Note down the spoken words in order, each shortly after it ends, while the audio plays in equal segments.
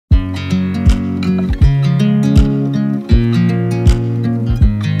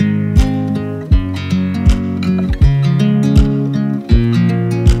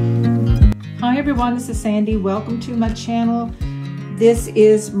everyone, this is Sandy. Welcome to my channel. This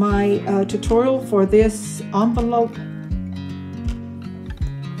is my tutorial for this envelope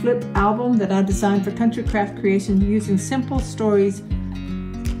flip album that I designed for Country Craft Creation using Simple Stories,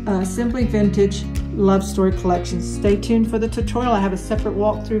 Simply Vintage Love Story Collections. Stay tuned for the tutorial. I have a separate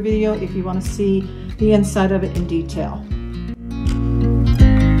walkthrough video if you want to see the inside of it in detail.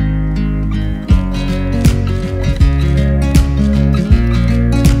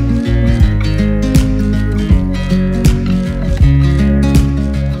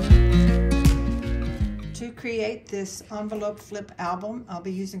 Create this envelope flip album, I'll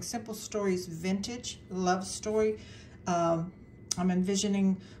be using Simple Stories Vintage Love Story. I'm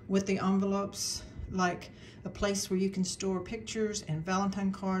envisioning with the envelopes like a place where you can store pictures and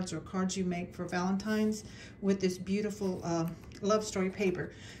Valentine cards or cards you make for Valentine's with this beautiful love story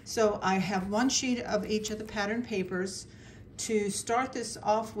paper. So I have one sheet of each of the pattern papers. To start this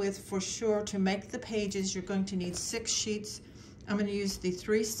off with, for sure, to make the pages, you're going to need 6 sheets. I'm going to use the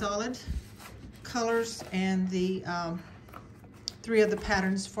 3 solid colors and the 3 of the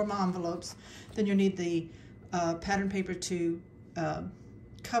patterns for my envelopes. Then you'll need the pattern paper to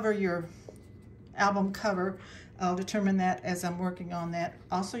cover your album cover. I'll determine that as I'm working on that.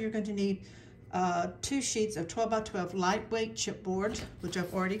 Also, you're going to need 2 sheets of 12 by 12 lightweight chipboard, which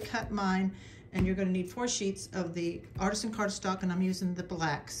I've already cut mine, and you're going to need 4 sheets of the Artisan cardstock, and I'm using the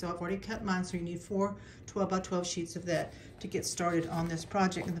black. So I've already cut mine, so you need 4 12 by 12 sheets of that to get started on this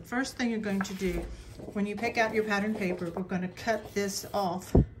project. And the first thing you're going to do when you pick out your pattern paper, we're going to cut this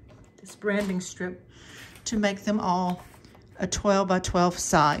off, this branding strip, to make them all a 12 by 12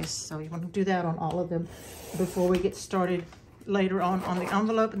 size. So you want to do that on all of them before we get started later on the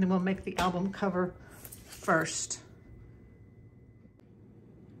envelope, and then we'll make the album cover first.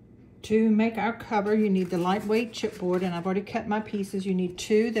 To make our cover, you need the lightweight chipboard, and I've already cut my pieces. You need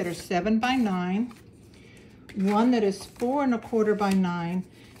 2 that are 7 by 9, 1 that is 4 1/4 by 9,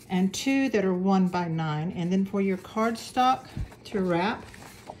 and 2 that are 1 by 9. And then for your cardstock to wrap,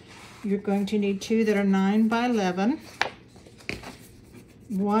 you're going to need 2 that are 9 by 11,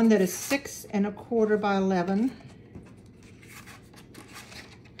 1 that is 6 1/4 by 11,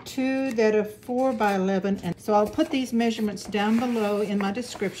 2 that are 4 by 11. And so I'll put these measurements down below in my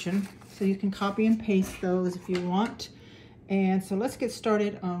description so you can copy and paste those if you want. And so let's get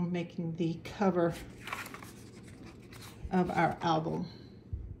started on making the cover of our album.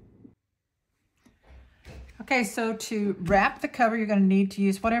 Okay, so to wrap the cover, you're going to need to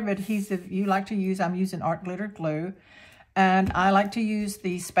use whatever adhesive you like to use. I'm using art glitter glue, and I like to use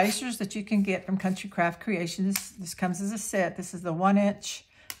the spacers that you can get from Country Craft Creations. This comes as a set. This is the 1 inch,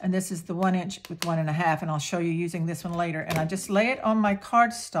 and this is the 1 inch with 1 1/2, and I'll show you using this one later. And I just lay it on my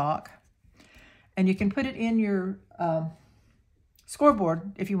cardstock, and you can put it in your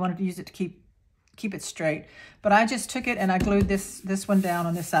scoreboard if you wanted to use it to keep it straight. But I just took it and I glued this one down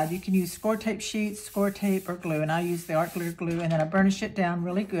on this side. You can use score tape sheets, score tape, or glue, and I use the art glitter glue, and then I burnish it down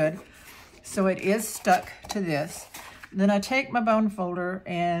really good so it is stuck to this. Then I take my bone folder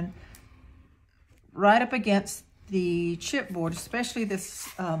and right up against the chipboard, especially this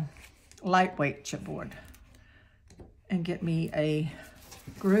lightweight chipboard, and get me a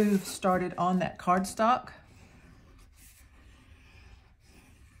groove started on that cardstock.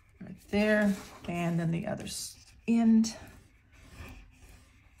 Right there, and then the other end.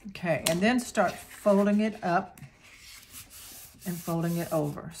 Okay, and then start folding it up and folding it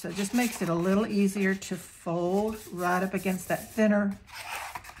over. So it just makes it a little easier to fold right up against that thinner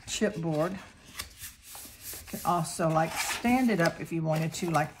chipboard. You can also like stand it up if you wanted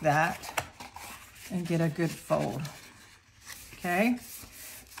to like that and get a good fold. Okay.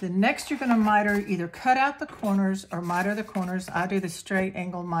 Then next you're going to miter, either cut out the corners or miter the corners. I do the straight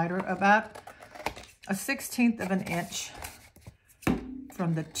angle miter about a 1/16 of an inch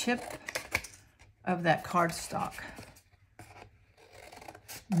from the tip of that cardstock.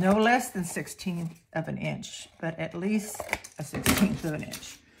 No less than 1/16 of an inch, but at least a 1/16 of an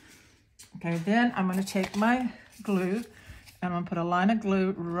inch. Okay, then I'm going to take my glue and I'm going to put a line of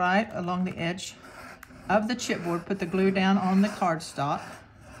glue right along the edge of the chipboard. Put the glue down on the cardstock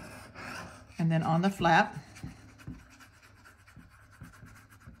and then on the flap.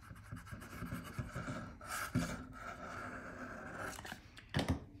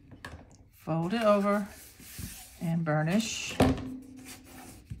 Fold it over and burnish.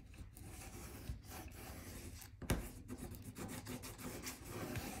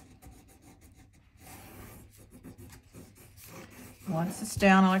 Once it's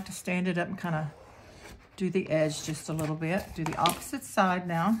down, I like to stand it up and kind of do the edge just a little bit. Do the opposite side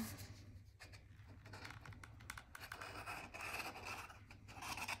now.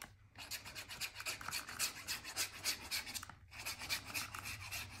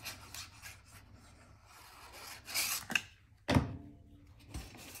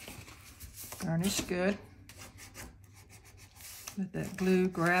 Burnish good. Let that glue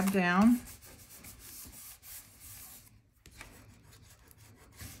grab down.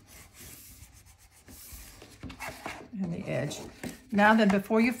 And the edge. Now then,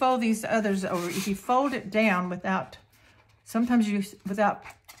 before you fold these others over, if you fold it down without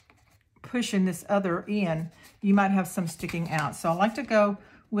pushing this other in, you might have some sticking out. So I like to go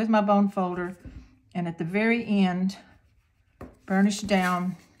with my bone folder and at the very end, burnish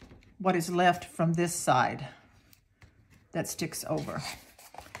down what is left from this side that sticks over.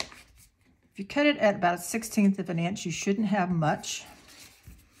 If you cut it at about 1/16 of an inch, you shouldn't have much.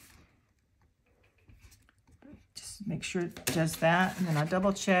 Just make sure it does that, and then I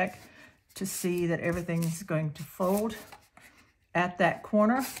double check to see that everything is going to fold at that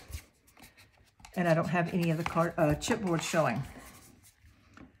corner, and I don't have any of the chipboard showing.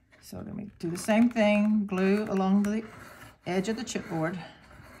 So let me do the same thing, glue along the edge of the chipboard,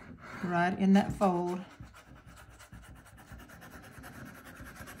 right in that fold.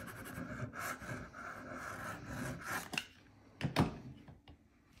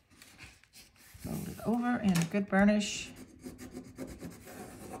 Fold it over and a good burnish.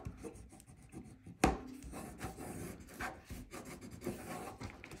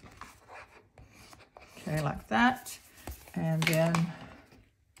 Okay, like that. And then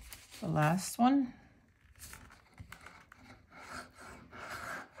the last one.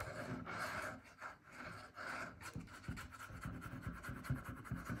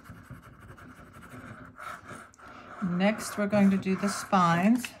 Next, we're going to do the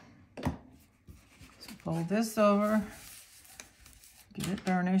spines. So fold this over, get it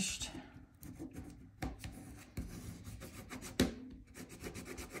burnished.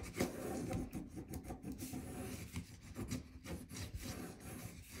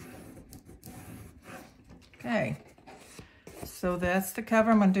 Okay, so that's the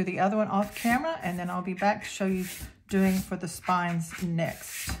cover. I'm going to do the other one off camera, and then I'll be back to show you doing for the spines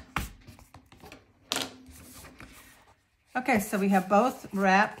next. Okay, so we have both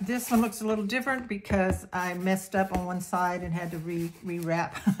wrapped. This one looks a little different because I messed up on one side and had to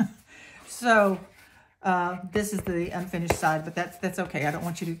re-wrap. So this is the unfinished side, but that's okay. I don't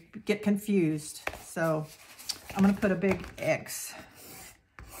want you to get confused. So I'm going to put a big X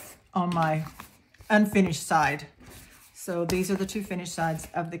on my unfinished side. So these are the two finished sides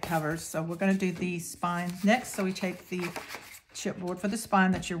of the covers. So we're going to do the spines next. So we take the chipboard for the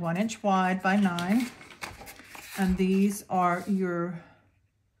spine that's your 1 inch wide by 9. And these are your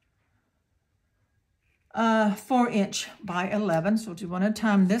 4 inch by 11. So we'll do one at a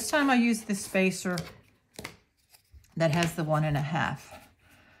time. This time I use the spacer that has the 1.5.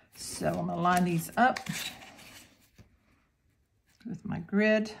 So I'm going to line these up with my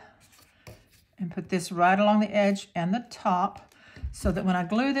grid and put this right along the edge and the top, so that when I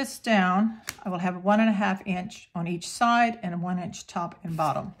glue this down, I will have 1.5 inch on each side and a 1 inch top and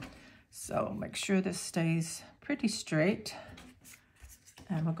bottom. So make sure this stays pretty straight.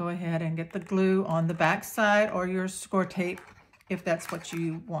 And we'll go ahead and get the glue on the back side, or your score tape if that's what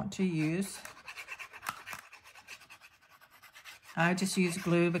you want to use. I just use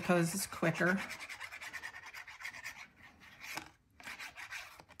glue because it's quicker.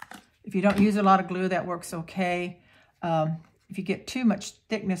 If you don't use a lot of glue, that works okay. If you get too much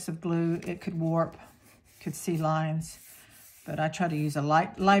thickness of glue, it could warp, could see lines. But I try to use a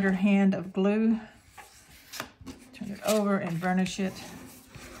lighter hand of glue. Turn it over and burnish it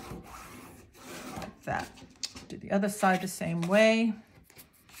like that. Do the other side the same way.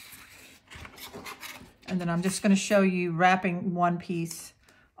 And then I'm just going to show you wrapping one piece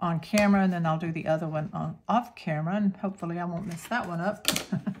on camera, and then I'll do the other one on off camera, and hopefully I won't mess that one up.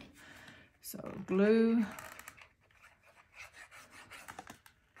 So glue.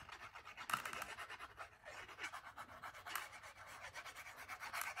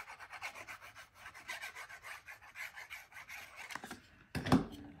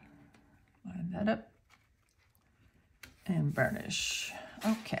 Line that up and burnish.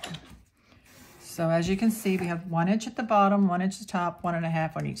 Okay. So as you can see, we have 1 inch at the bottom, 1 inch at the top,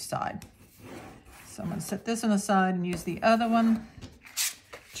 1.5 on each side. So I'm going to set this on the side and use the other one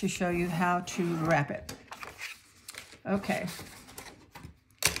to show you how to wrap it. Okay,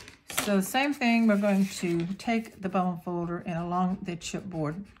 so same thing, we're going to take the bone folder and along the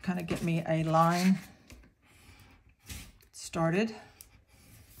chipboard, kind of get me a line started.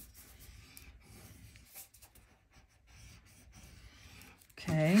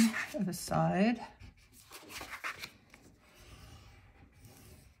 Okay, other side.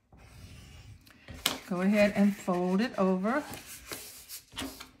 Go ahead and fold it over.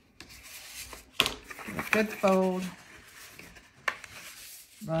 Give a good fold.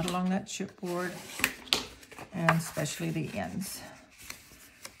 right along that chipboard, and especially the ends.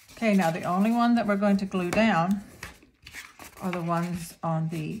 Okay, now the only one that we're going to glue down are the ones on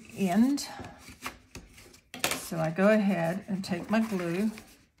the end. So I go ahead and take my glue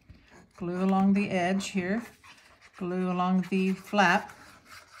along the edge here, glue along the flap,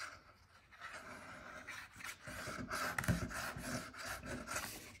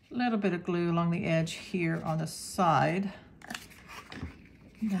 a little bit of glue along the edge here on the side.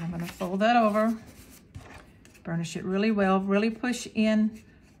 And then I'm going to fold that over, burnish it really well, really push in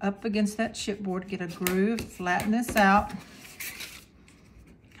up against that chipboard, get a groove, flatten this out,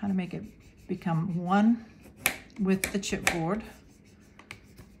 kind of make it become one with the chipboard.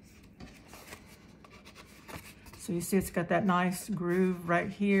 So you see it's got that nice groove right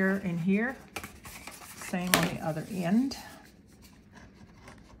here and here. Same on the other end.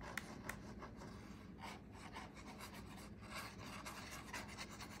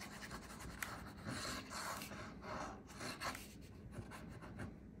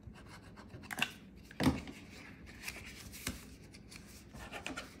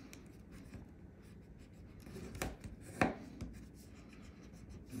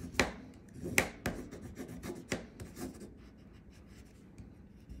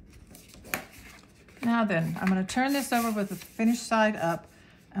 Now then, I'm going to turn this over with the finished side up.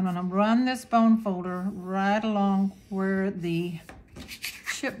 I'm going to run this bone folder right along where the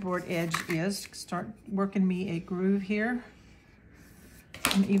chipboard edge is. Start working me a groove here.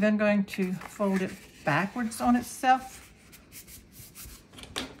 I'm even going to fold it backwards on itself.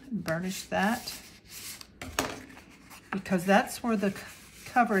 Burnish that, because that's where the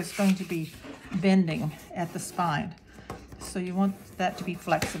cover is going to be bending at the spine. So you want that to be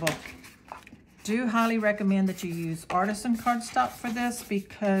flexible. Do highly recommend that you use Artisan cardstock for this,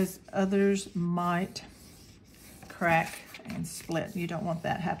 because others might crack and split. You don't want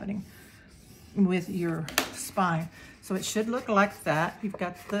that happening with your spine. So it should look like that. You've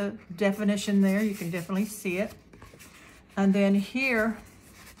got the definition there. You can definitely see it. And then here,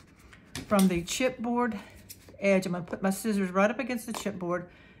 from the chipboard edge, I'm going to put my scissors right up against the chipboard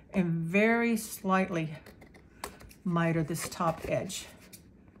and very slightly miter this top edge.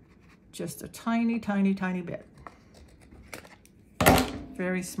 Just a tiny, tiny, tiny bit.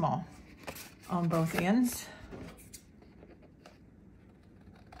 Very small on both ends.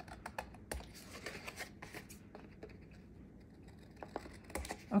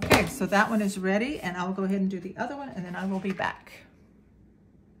 Okay, so that one is ready, and I'll go ahead and do the other one, and then I will be back.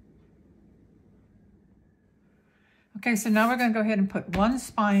 Okay, so now we're going to go ahead and put one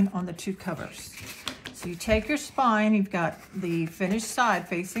spine on the two covers. So you take your spine, you've got the finished side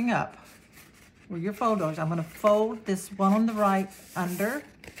facing up where your fold is. I'm going to fold this one on the right under.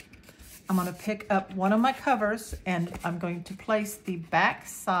 I'm going to pick up one of my covers, and I'm going to place the back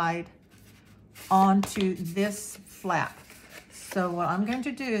side onto this flap. So what I'm going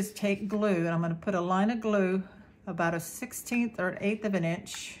to do is take glue, and I'm going to put a line of glue about a 1/16 or 1/8 of an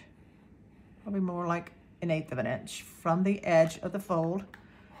inch, probably more like an 1/8 of an inch from the edge of the fold.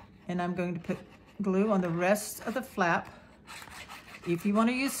 And I'm going to put glue on the rest of the flap. If you want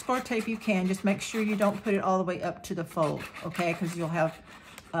to use score tape, you can. Just make sure you don't put it all the way up to the fold, okay? Because you'll have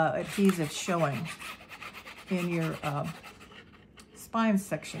adhesive showing in your spine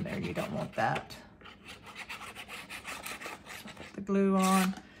section there. You don't want that. So put the glue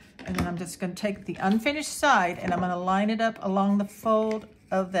on, and then I'm just going to take the unfinished side, and I'm going to line it up along the fold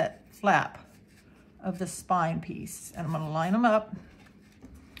of that flap of the spine piece. And I'm going to line them up.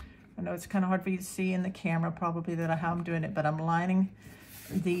 I know it's kind of hard for you to see in the camera probably how I'm doing it, but I'm lining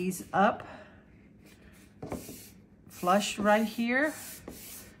these up flush right here.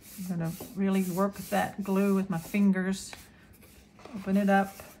 I'm going to really work that glue with my fingers. Open it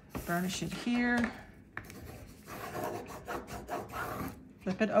up, burnish it here,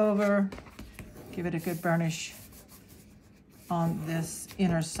 flip it over, give it a good burnish on this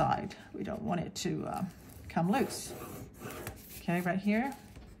inner side. We don't want it to come loose. Okay, right here.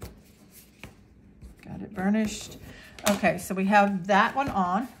 Got it burnished. Okay, so we have that one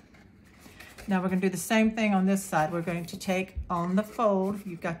on. Now we're going to do the same thing on this side. We're going to take on the fold.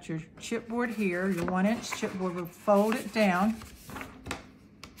 You've got your chipboard here, your 1-inch chipboard. We'll fold it down.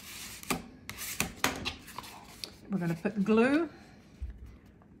 We're going to put glue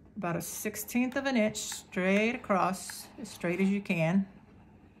about a 1/16 of an inch straight across, as straight as you can.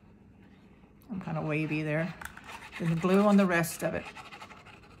 I'm kind of wavy there. Then the glue on the rest of it.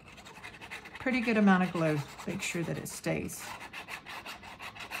 Pretty good amount of glue. Make sure that it stays.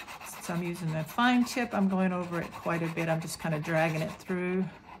 Since I'm using the fine tip, I'm going over it quite a bit. I'm just kind of dragging it through.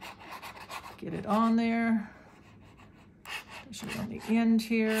 Get it on there. Usually on the end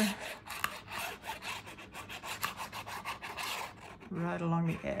here. Right along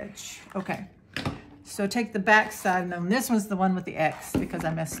the edge. Okay. So take the back side, and then this one's the one with the X because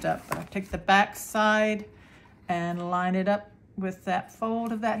I messed up. But I take the back side and line it up with that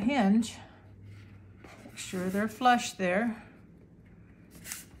fold of that hinge. Make sure they're flush there.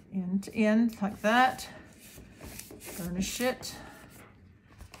 End to end like that. Burnish it.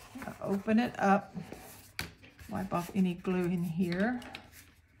 Open it up. Wipe off any glue in here.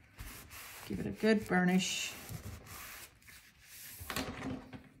 Give it a good burnish.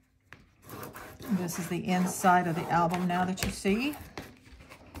 This is the inside of the album now that you see.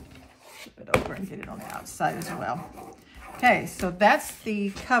 Flip it over and get it on the outside as well. Okay, so that's the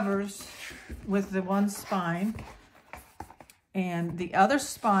covers with the one spine. And the other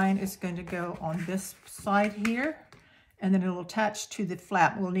spine is going to go on this side here, and then it'll attach to the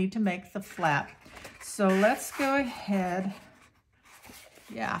flap. We'll need to make the flap. So let's go ahead.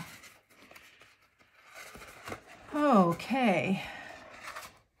 Yeah. Okay.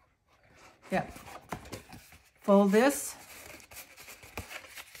 Yep. Fold this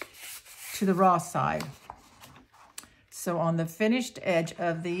to the raw side. So on the finished edge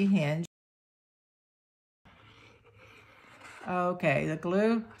of the hinge, okay, the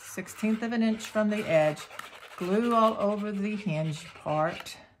glue, 1/16 of an inch from the edge, glue all over the hinge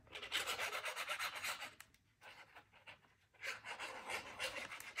part.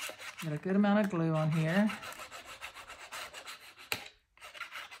 Got a good amount of glue on here.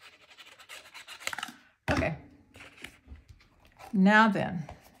 Okay. Now then,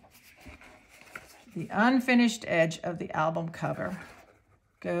 the unfinished edge of the album cover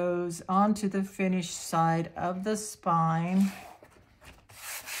goes onto the finished side of the spine.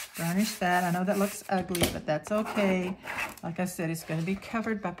 Burnish that. I know that looks ugly, but that's okay. Like I said, it's going to be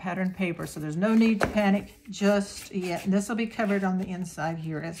covered by pattern paper, so there's no need to panic just yet. And this will be covered on the inside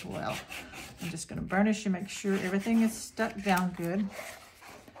here as well. I'm just going to burnish and make sure everything is stuck down good.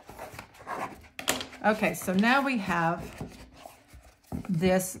 Okay, so now we have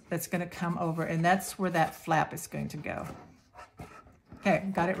this that's going to come over, and that's where that flap is going to go. Okay,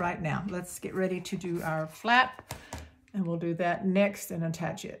 got it right now. Let's get ready to do our flap, and we'll do that next and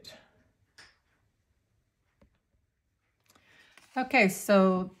attach it. Okay,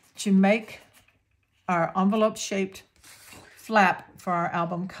 so to make our envelope-shaped flap for our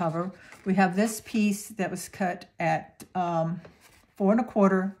album cover, we have this piece that was cut at 4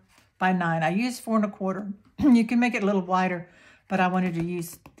 1/4 by 9. I used 4 1/4. You can make it a little wider, but I wanted to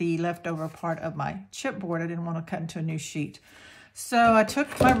use the leftover part of my chipboard. I didn't want to cut into a new sheet. So I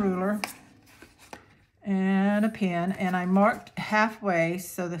took my ruler and a pin, and I marked halfway,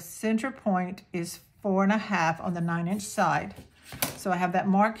 so the center point is 4 1/2 on the 9-inch side. So I have that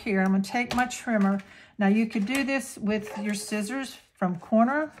mark here. I'm going to take my trimmer. Now you could do this with your scissors from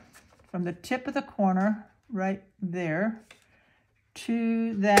the tip of the corner right there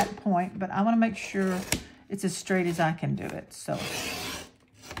to that point, but I want to make sure it's as straight as I can do it. So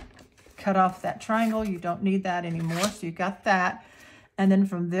cut off that triangle. You don't need that anymore. So you got that. And then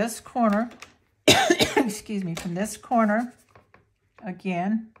from this corner, excuse me, from this corner,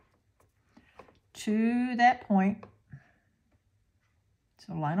 again, to that point.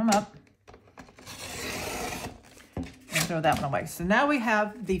 So line them up and throw that one away. So now we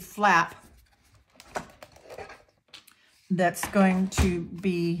have the flap that's going to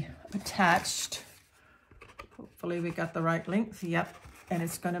be attached. Hopefully we got the right length. Yep. And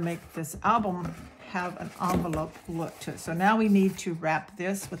it's going to make this album have an envelope look to it. So now we need to wrap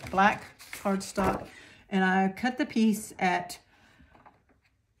this with black cardstock. And I cut the piece at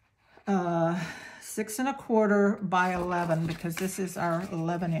 6 1/4 by 11 because this is our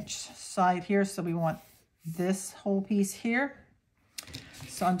 11-inch side here. So we want this whole piece here.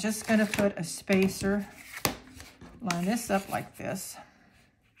 So I'm just going to put a spacer, line this up like this.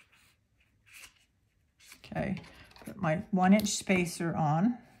 Okay, put my 1-inch spacer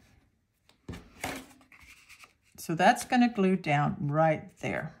on. So that's going to glue down right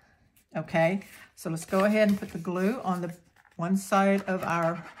there. Okay, so let's go ahead and put the glue on the one side of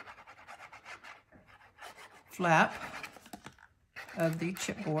our flap of the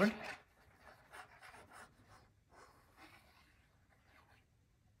chipboard.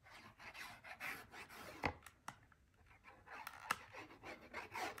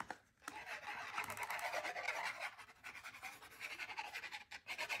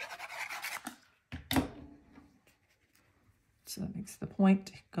 So that makes the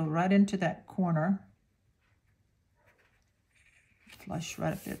point go right into that corner, flush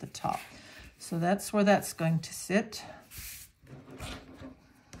right up there at the top. So that's where that's going to sit.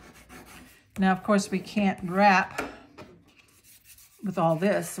 Now, of course, we can't wrap with all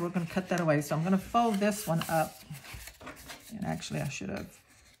this, so we're going to cut that away. So I'm going to fold this one up. And actually, I should have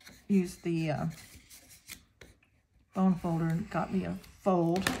used the bone folder and got me a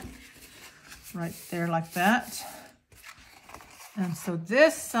fold right there like that. And so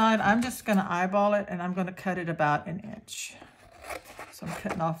this side, I'm just going to eyeball it, and I'm going to cut it about 1 inch. So I'm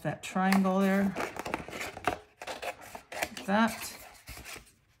cutting off that triangle there, like that.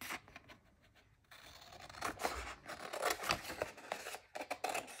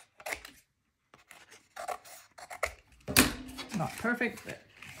 Not perfect, but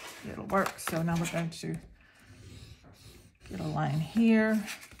it'll work. So now we're going to get a line here,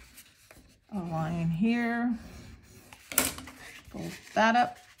 a line here, fold that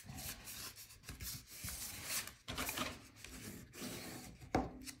up.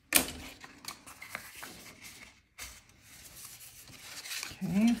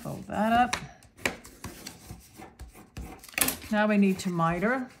 Okay, fold that up. Now we need to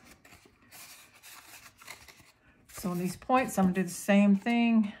miter. So on these points, I'm going to do the same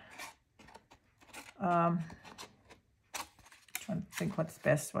thing. Trying to think what's the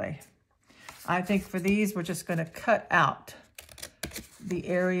best way. I think for these, we're just going to cut out the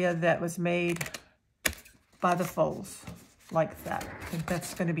area that was made by the folds, like that. I think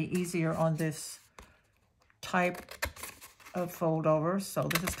that's going to be easier on this type of fold over. So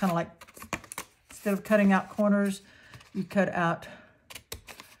this is kind of like, instead of cutting out corners, you cut out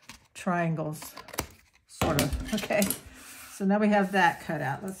triangles. Sort of. Okay, so now we have that cut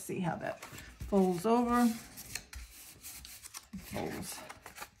out. Let's see how that folds over. Folds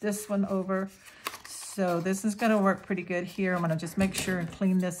this one over. So this is going to work pretty good here. I'm going to just make sure and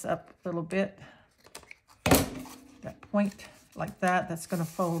clean this up a little bit. That point like that. That's going to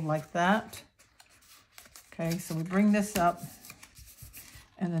fold like that. Okay, so we bring this up.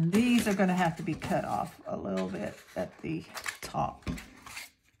 And then these are going to have to be cut off a little bit at the top.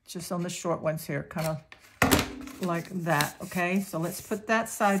 Just on the short ones here, kind of like that. Okay, so let's put that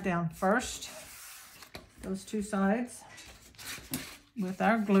side down first. Those two sides with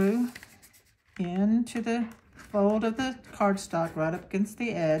our glue into the fold of the cardstock right up against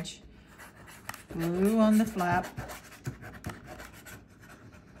the edge. Glue on the flap.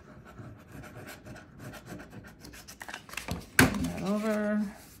 Turn that over.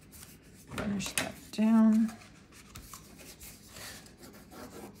 Finish that down.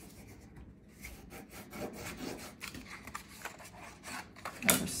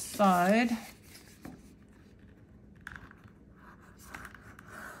 Other side.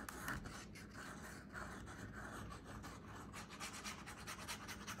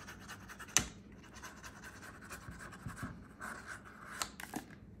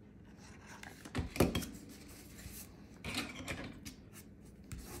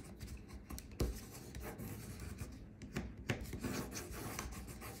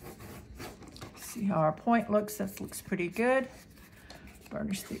 See how our point looks. That looks pretty good.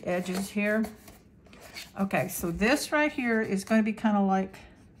 Burnish the edges here. Okay, so this right here is going to be kind of like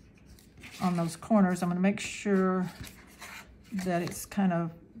on those corners. I'm going to make sure that it's kind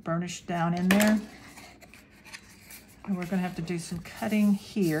of burnished down in there. And we're going to have to do some cutting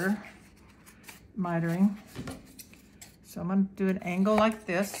here, mitering. So I'm going to do an angle like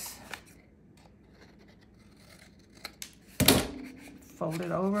this. Fold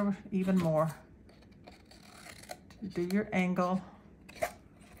it over even more. Do your angle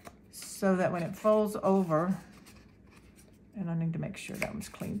so that when it folds over, and I need to make sure that one's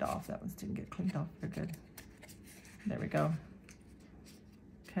cleaned off. That one didn't get cleaned off very good. There we go.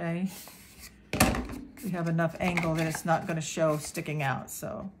 Okay. We have enough angle that it's not going to show sticking out.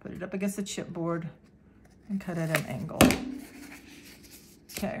 So put it up against the chipboard and cut it at an angle.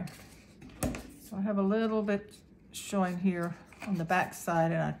 Okay. So I have a little bit showing here on the back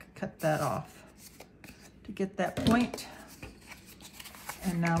side, and I could cut that off to get that point.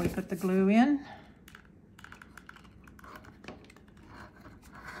 And now we put the glue in.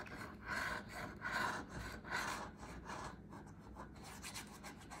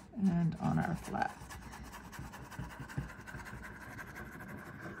 And on our flap.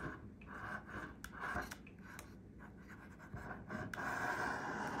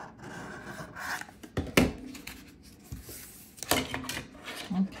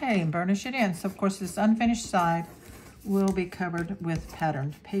 Okay, burnish it in. So of course this unfinished side will be covered with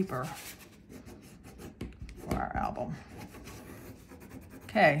patterned paper for our album.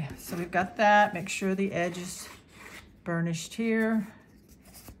 Okay, so we've got that. Make sure the edge is burnished here.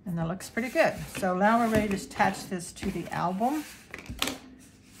 And that looks pretty good. So now we're ready to attach this to the album.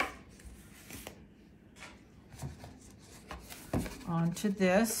 Onto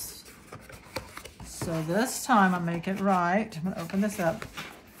this. So this time I make it right. I'm gonna open this up,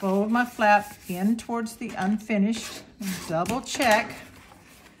 fold my flap in towards the unfinished, double check,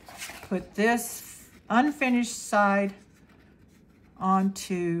 put this unfinished side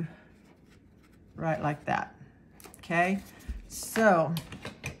onto right like that, okay? So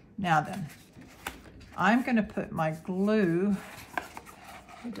now then, I'm gonna put my glue,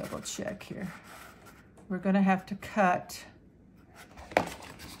 let me double check here. We're gonna have to cut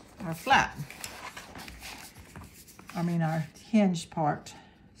our flap. Our hinge part.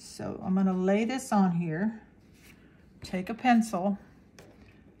 So I'm gonna lay this on here, take a pencil,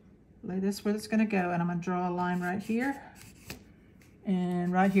 lay this where it's gonna go, and I'm gonna draw a line right here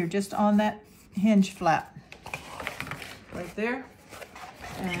and right here, just on that hinge flap, right there.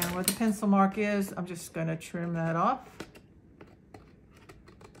 And where the pencil mark is, I'm just gonna trim that off.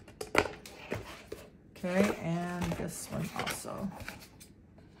 Okay, and this one also.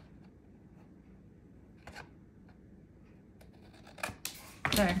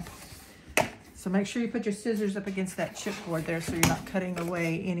 Okay, so make sure you put your scissors up against that chipboard there so you're not cutting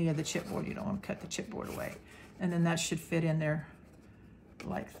away any of the chipboard. You don't want to cut the chipboard away. And then that should fit in there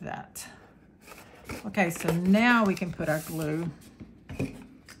like that. Okay, so now we can put our glue,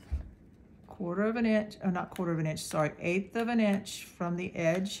 1/4 of an inch, oh not 1/4 of an inch, sorry, 1/8 of an inch from the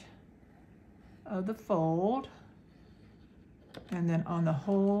edge of the fold. And then on the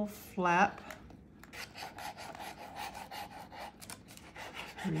whole flap,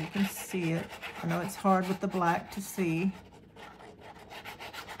 where you can see it. I know it's hard with the black to see.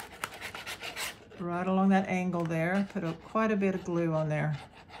 Right along that angle there, put quite a bit of glue on there.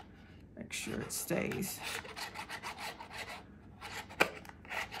 Make sure it stays.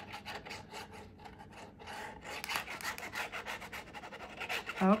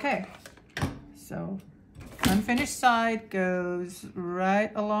 Okay, so unfinished side goes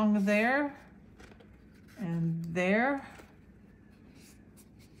right along there and there.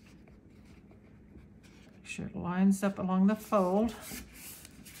 Make sure it lines up along the fold.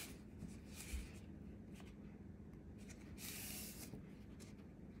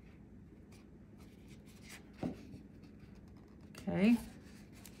 Okay,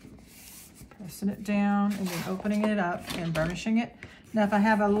 pressing it down and then opening it up and burnishing it. Now if I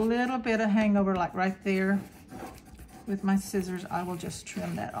have a little bit of hangover like right there with my scissors, I will just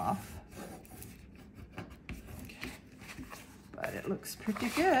trim that off. But it looks pretty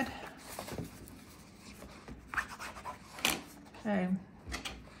good. Okay.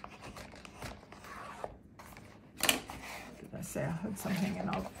 Did I say I had some hanging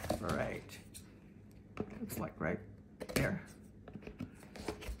off? Right. Looks like right there.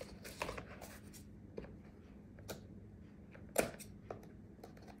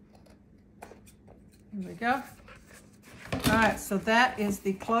 There we go. All right, so that is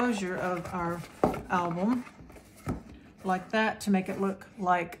the closure of our album. Like that to make it look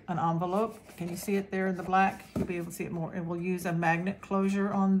like an envelope. Can you see it there in the black? You'll be able to see it more. And we'll use a magnet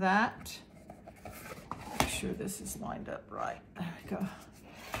closure on that. Make sure this is lined up right. There we go.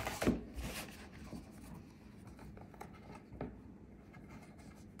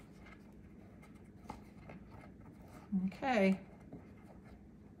 Okay.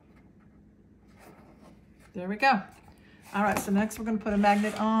 There we go. All right, so next we're going to put a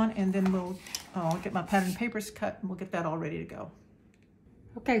magnet on, and then I'll get my pattern papers cut, and we'll get that all ready to go.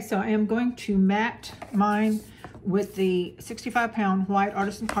 Okay, so I am going to mat mine with the 65-pound white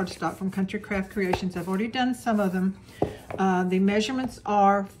Artisan cardstock from Country Craft Creations. I've already done some of them. The measurements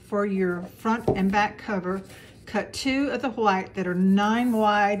are for your front and back cover. Cut 2 of the white that are 9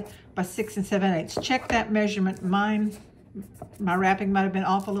 wide by 6 7/8. Check that measurement. My wrapping might have been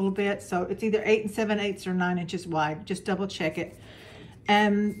off a little bit, so it's either 8 7/8 or 9 inches wide. Just double check it.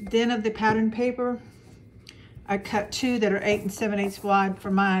 And then of the pattern paper, I cut 2 that are 8 7/8 wide for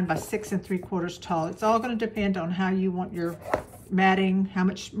mine by 6 3/4 tall. It's all going to depend on how you want your matting, how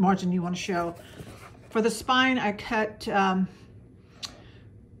much margin you want to show. For the spine, I cut,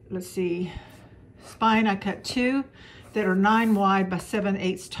 let's see, spine I cut 2 that are 9 wide by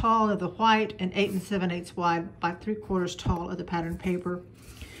 7/8 tall of the white and 8 7/8 wide by 3/4 tall of the pattern paper.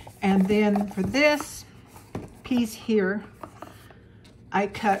 And then for this piece here, I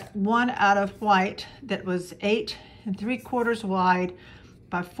cut 1 out of white that was 8 3/4 wide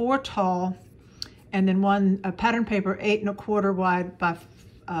by 4 tall, and then one pattern paper 8 1/4 wide by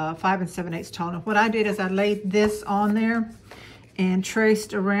 5 7/8 tall. And what I did is I laid this on there and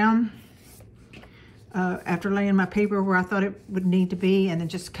traced around after laying my paper where I thought it would need to be, and then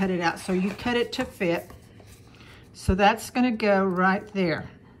just cut it out. So you cut it to fit. So that's going to go right there.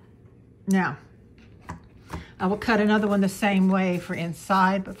 Now, I will cut another one the same way for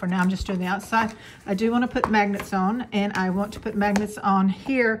inside, but for now I'm just doing the outside. I do want to put magnets on, and I want to put magnets on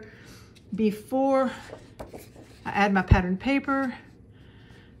here before I add my pattern paper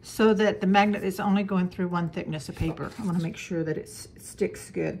so that the magnet is only going through one thickness of paper. I want to make sure that it sticks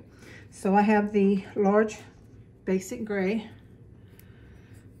good. So I have the large basic gray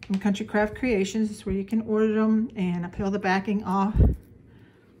from Country Craft Creations. This is where you can order them, and I peel the backing off,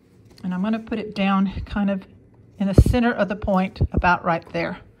 and I'm going to put it down kind of in the center of the point, about right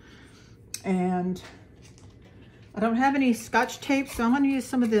there. And I don't have any Scotch tape, so I'm going to use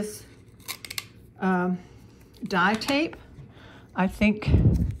some of this dye tape. I think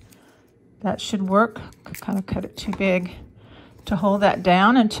that should work. Kind of cut it too big to hold that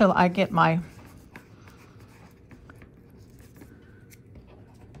down until I get my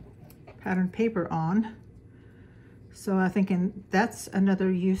pattern paper on. So I think that's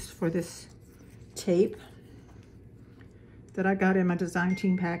another use for this tape that I got in my design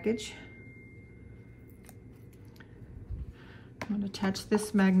team package. I'm going to attach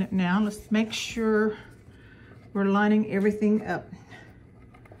this magnet now. Let's make sure we're lining everything up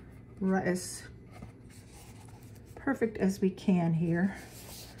right as perfect as we can here.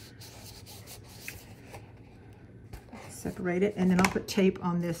 Separate it, and then I'll put tape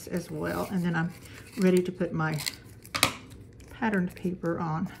on this as well, and then I'm ready to put my patterned paper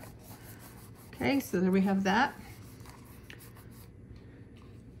on. Okay, so there we have that.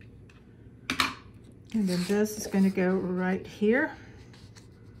 And then this is going to go right here.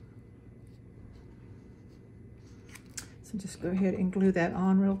 So just go ahead and glue that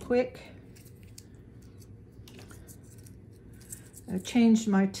on real quick. I changed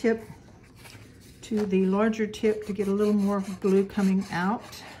my tip to the larger tip to get a little more glue coming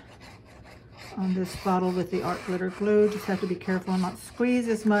out on this bottle with the art glitter glue. Just have to be careful and not squeeze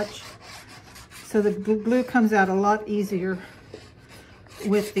as much. So the glue comes out a lot easier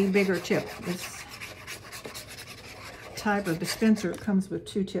with the bigger tip. This type of dispenser comes with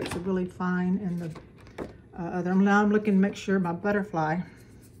two tips, are really fine, and the other. Now I'm looking to make sure my butterfly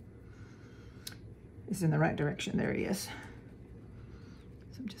is in the right direction. There he is.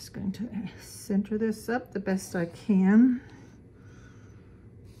 So I'm just going to center this up the best I can.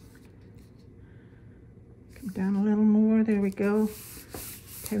 Come down a little more. There we go.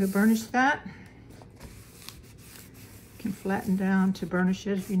 Okay, we burnish that. You can flatten down to burnish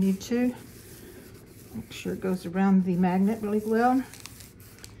it if you need to. Make sure it goes around the magnet really well.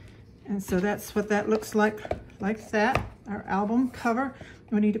 And so that's what that looks like that, our album cover.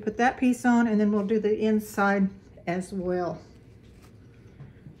 We need to put that piece on, and then we'll do the inside as well.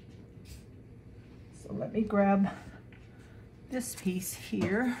 So let me grab this piece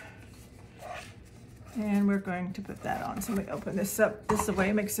here, and we're going to put that on. So let me open this up this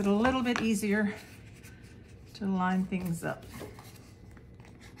way. It makes it a little bit easier to line things up.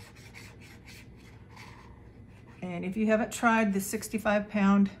 And if you haven't tried the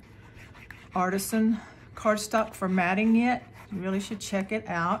 65-pound Artisan cardstock for matting yet, you really should check it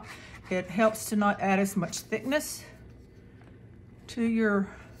out. It helps to not add as much thickness to your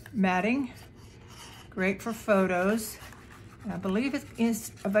matting. Great for photos. And I believe it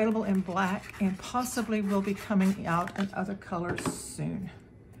is available in black and possibly will be coming out in other colors soon.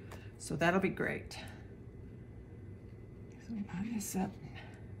 So that'll be great. So line this up.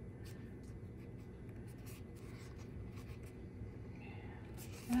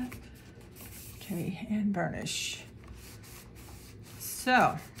 Okay, and burnish. So,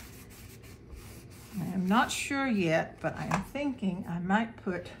 I am not sure yet, but I am thinking I might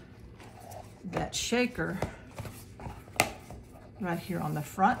put that shaker right here on the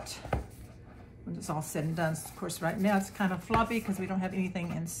front when it's all said and done. Of course, right now it's kind of floppy because we don't have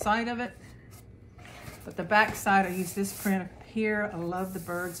anything inside of it. But the back side, I use this print here. I love the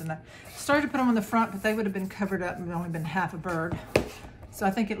birds, and I started to put them on the front, but they would have been covered up and only been half a bird. So I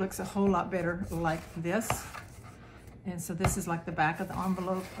think it looks a whole lot better like this. And so this is like the back of the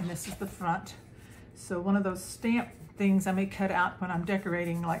envelope, and this is the front. So one of those stamp things I may cut out when I'm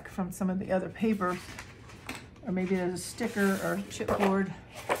decorating, like from some of the other paper, or maybe there's a sticker or chipboard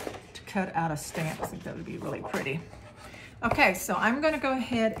to cut out a stamp. I think that would be really pretty. Okay, so I'm going to go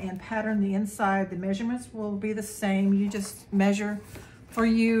ahead and pattern the inside. The measurements will be the same. You just measure for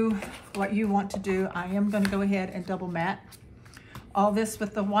you what you want to do. I am going to go ahead and double mat all this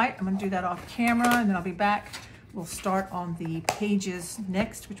with the white. I'm going to do that off camera, and then I'll be back. We'll start on the pages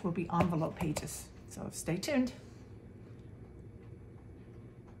next, which will be envelope pages. So stay tuned.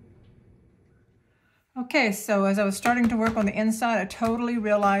 Okay, so as I was starting to work on the inside, I totally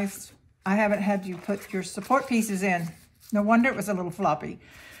realized I haven't had you put your support pieces in. No wonder it was a little floppy.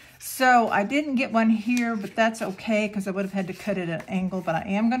 So I didn't get one here, but that's okay because I would have had to cut it at an angle, but I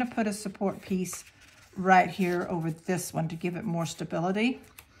am going to put a support piece right here over this one to give it more stability,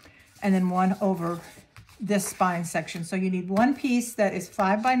 and then one over this spine section. So you need one piece that is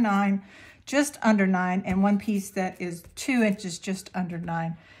 5 by 9, just under 9, and one piece that is 2 inches, just under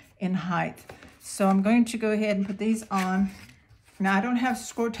 9 in height. So I'm going to go ahead and put these on. Now I don't have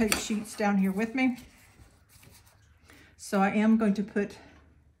score tape sheets down here with me, so I am going to put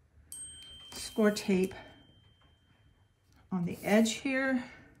score tape on the edge here.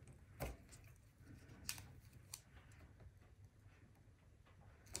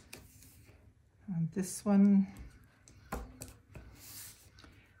 And this one,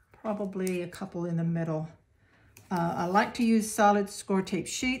 probably a couple in the middle. I like to use solid score tape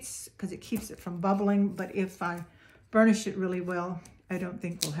sheets because it keeps it from bubbling, but if I burnish it really well, I don't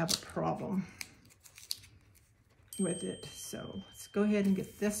think we'll have a problem with it. So let's go ahead and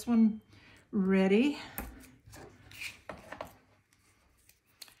get this one ready.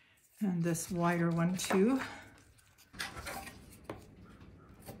 And this wider one too.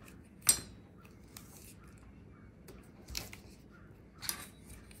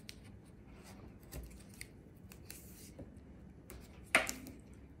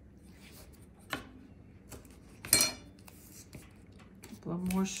 Couple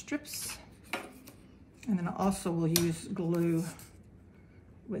of more strips. And then I also will use glue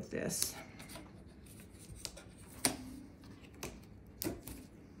with this.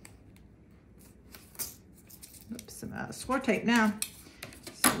 Oops, I'm out of score tape now.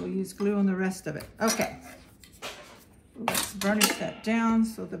 So we'll use glue on the rest of it. Okay. Let's burnish that down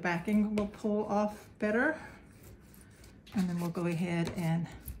so the backing will pull off better. And then we'll go ahead and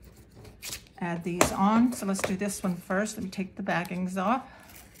add these on. So let's do this one first. Let me take the backings off.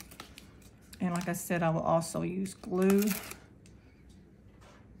 And like I said, I will also use glue.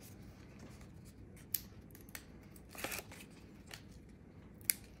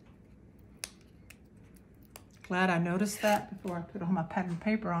 Glad I noticed that before I put all my pattern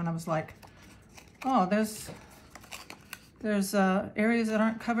paper on. I was like, oh, there's areas that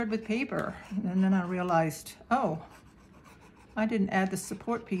aren't covered with paper. And then I realized, oh, I didn't add the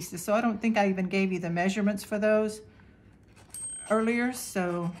support pieces. So I don't think I even gave you the measurements for those earlier.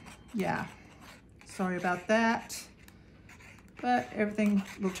 So yeah, sorry about that. But everything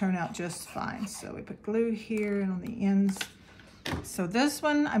will turn out just fine. So we put glue here and on the ends. So this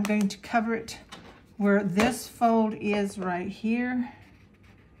one, I'm going to cover it where this fold is right here,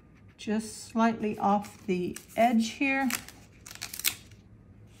 just slightly off the edge here,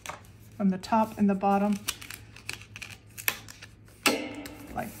 from the top and the bottom,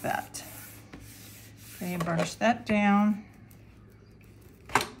 like that. Okay, and burnish that down.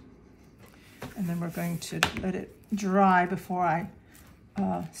 And then we're going to let it dry before I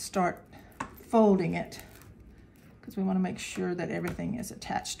start folding it, because we want to make sure that everything is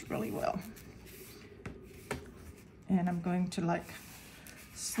attached really well. And I'm going to like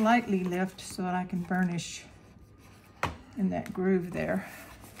slightly lift so that I can burnish in that groove there.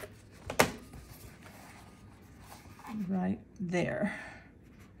 Right there.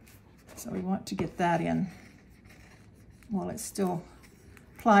 So we want to get that in while it's still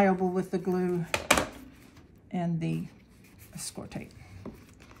pliable with the glue and the score tape.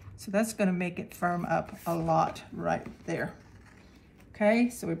 So that's going to make it firm up a lot right there. Okay,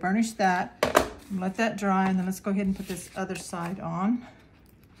 so we burnish that. Let that dry, and then let's go ahead and put this other side on.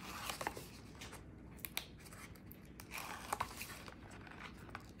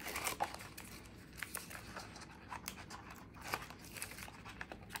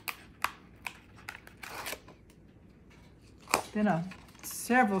 It's been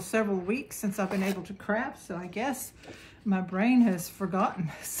several weeks since I've been able to craft, so I guess my brain has forgotten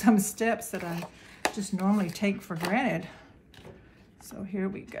some steps that I just normally take for granted. So here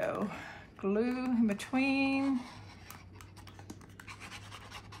we go. Glue in between.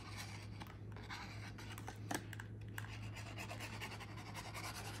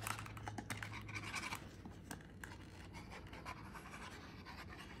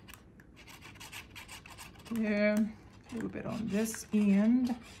 There, a little bit on this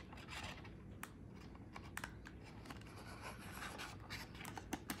end.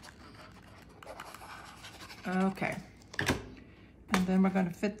 Okay, and then we're going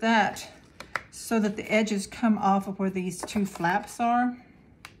to fit that so that the edges come off of where these two flaps are,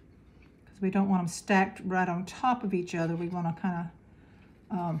 because we don't want them stacked right on top of each other. We want to kind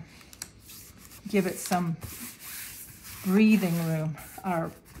of give it some breathing room,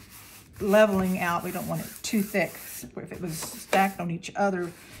 or leveling out. We don't want it too thick. If it was stacked on each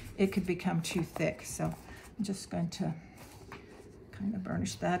other, it could become too thick. So I'm just going to Kind of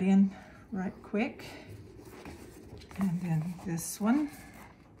burnish that in right quick. And then this one.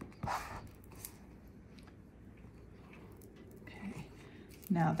 Okay,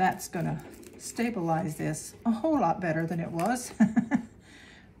 now that's gonna stabilize this a whole lot better than it was.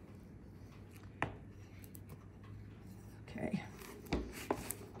 Okay,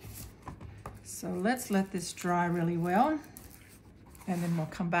 so let's let this dry really well, and then we'll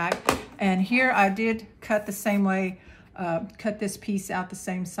come back. And here I did cut the same way, cut this piece out the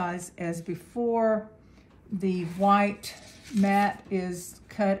same size as before. The white mat is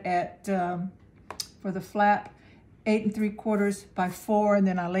cut at, for the flap, 8 3/4 by 4, and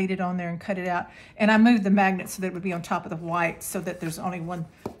then I laid it on there and cut it out. And I moved the magnet so that it would be on top of the white, so that there's only one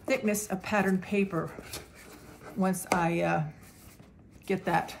thickness of patterned paper once I get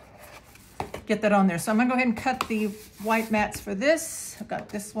that on there. So I'm gonna go ahead and cut the white mats for this. I've got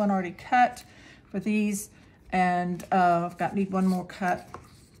this one already cut for these, and need one more cut,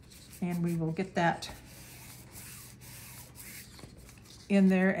 and we will get that in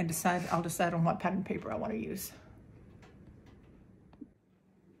there and I'll decide on what pattern paper I want to use.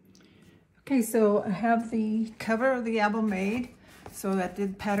 Okay, so I have the cover of the album made. So that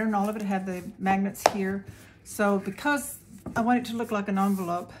did pattern, all of it had the magnets here. So because I want it to look like an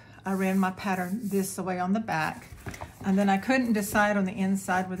envelope, I ran my pattern this way on the back. And then I couldn't decide on the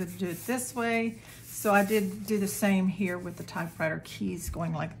inside whether to do it this way. So I did do the same here with the typewriter keys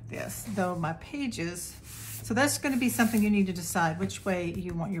going like this, though my pages. So that's going to be something you need to decide which way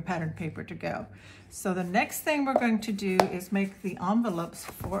you want your pattern paper to go. So the next thing we're going to do is make the envelopes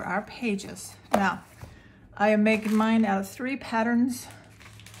for our pages. Now, I am making mine out of 3 patterns.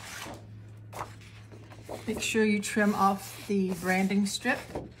 Make sure you trim off the branding strip.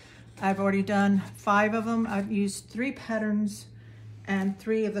 I've already done 5 of them. I've used 3 patterns and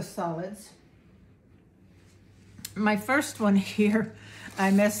 3 of the solids. My first one here,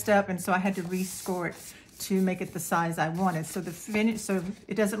 I messed up, and so I had to rescore it to make it the size I wanted. So the finish, so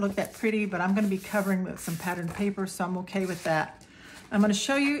it doesn't look that pretty, but I'm going to be covering with some patterned paper, so I'm okay with that. I'm going to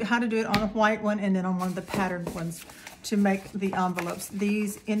show you how to do it on a white one and then on one of the patterned ones to make the envelopes.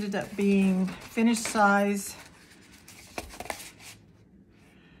 These ended up being finished size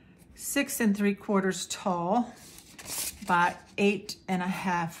 6 3/4 tall by 8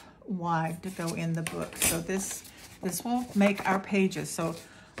 1/2 wide to go in the book. So this will make our pages. So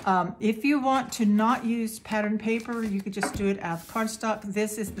if you want to not use patterned paper, you could just do it out of cardstock.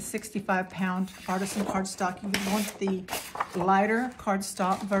 This is the 65-pound Artisan cardstock. You would want the lighter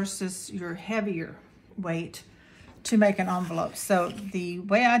cardstock versus your heavier weight to make an envelope. So the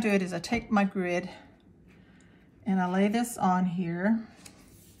way I do it is I take my grid and I lay this on here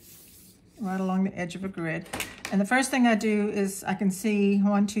right along the edge of a grid. And the first thing I do is I can see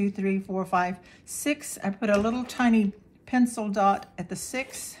 1, 2, 3, 4, 5, 6. I put a little tiny pencil dot at the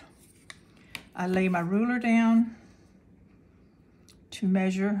 6. I lay my ruler down to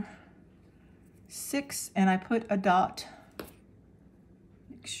measure 6, and I put a dot,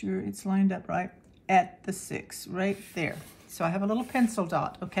 make sure it's lined up right, at the 6, right there. So I have a little pencil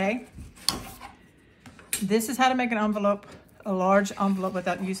dot, okay? This is how to make an envelope, a large envelope,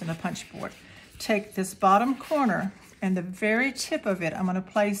 without using a punch board. Take this bottom corner and the very tip of it, I'm going to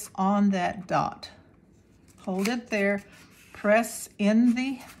place on that dot. Hold it there, press in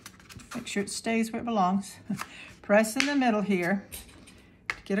the, make sure it stays where it belongs. Press in the middle here,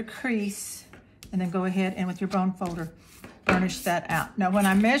 get a crease, and then go ahead and with your bone folder, burnish that out. Now when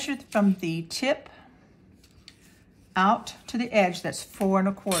I measured from the tip out to the edge, that's 4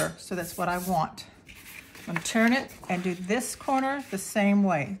 1/4, so that's what I want. I'm going to turn it and do this corner the same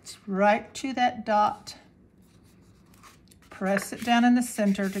way. It's right to that dot. Press it down in the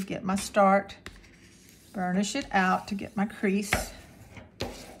center to get my start. Burnish it out to get my crease.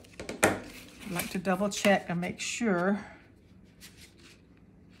 I like to double check and make sure.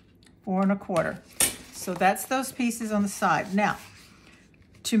 4 1/4. So that's those pieces on the side. Now,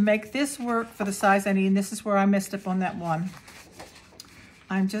 to make this work for the size I need, and this is where I messed up on that one,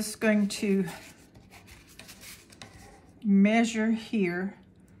 I'm just going to measure here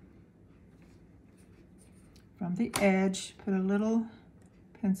from the edge, put a little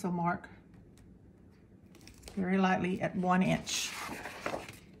pencil mark very lightly at 1 inch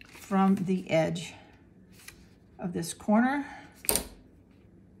from the edge of this corner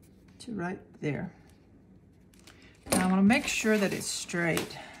to right there. Now I want to make sure that it's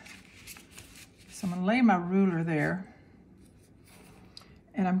straight. So I'm going to lay my ruler there,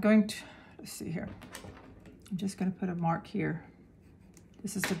 and I'm going to, let's see here, I'm just going to put a mark here.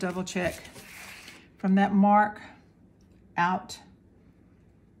 This is to double check. From that mark out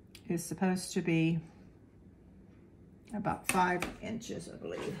is supposed to be about 5 inches, I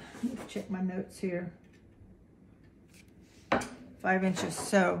believe. Let me check my notes here. 5 inches.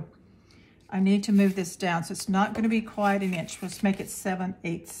 So I need to move this down. So it's not going to be quite an inch. Let's make it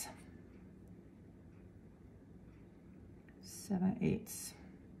 7/8. 7/8.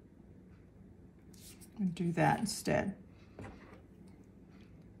 And do that instead.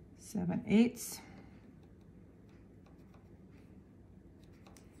 7/8.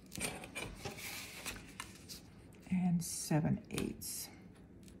 And 7/8.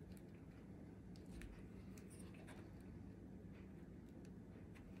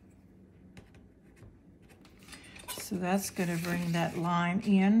 So that's going to bring that line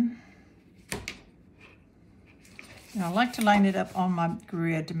in. Now I like to line it up on my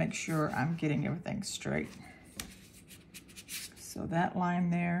grid to make sure I'm getting everything straight. So that line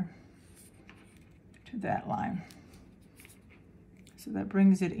there to that line. So that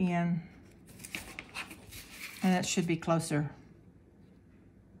brings it in, and that should be closer,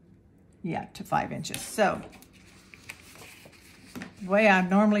 yeah, to 5 inches. So the way I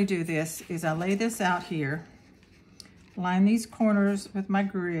normally do this is I lay this out here, line these corners with my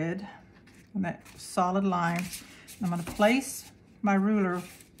grid on that solid line. I'm going to place my ruler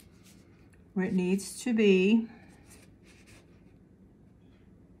where it needs to be.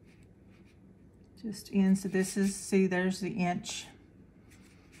 Just in, so this is, see, there's the inch.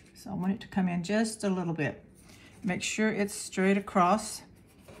 So I want it to come in just a little bit. Make sure it's straight across.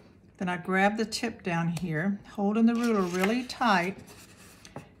 Then I grab the tip down here, holding the ruler really tight,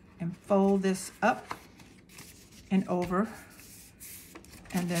 and fold this up and over.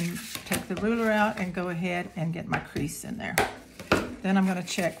 And then take the ruler out and go ahead and get my crease in there. Then I'm going to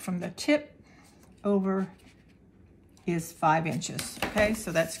check from the tip over is 5 inches. Okay,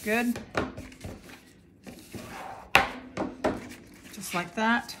 so that's good. Just like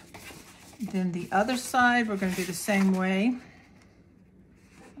that. Then the other side, we're going to do the same way.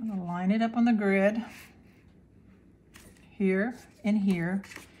 I'm going to line it up on the grid here and here,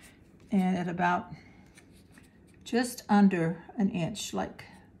 and at about just under an inch, like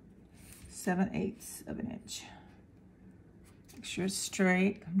 7/8 of an inch. Make sure it's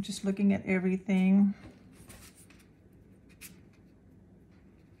straight. I'm just looking at everything.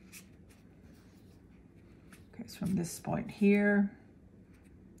 Okay, it's from this point here,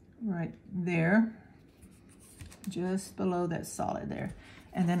 right there, just below that solid there.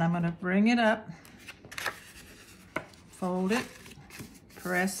 And then I'm going to bring it up, fold it,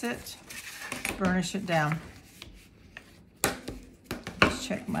 press it, burnish it down.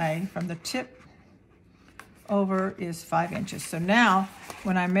 Check my, from the tip over is 5 inches. So now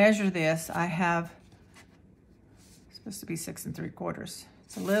when I measure this, I have, it's supposed to be 6 3/4.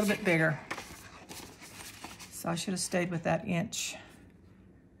 It's a little bit bigger. So I should have stayed with that inch.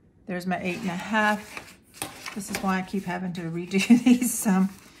 There's my 8 1/2. This is why I keep having to redo these. I'm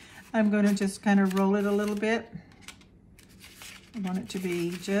going to just kind of roll it a little bit. I want it to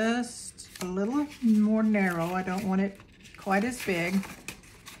be just a little more narrow. I don't want it quite as big.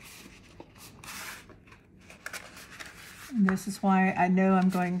 And this is why I know I'm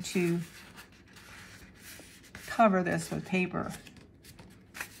going to cover this with paper,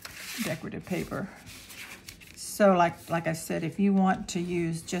 decorative paper. So like I said, if you want to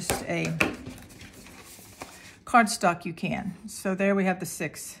use just a cardstock, you can. So there we have the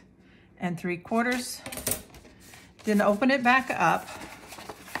 6 3/4. Then open it back up.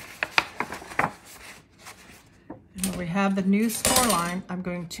 And where we have the new score line, I'm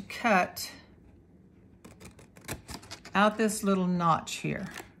going to cut out this little notch here.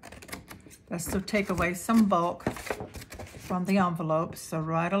 That's to take away some bulk from the envelope. So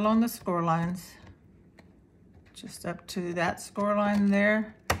right along the score lines, just up to that score line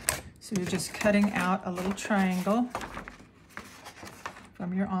there. So you're just cutting out a little triangle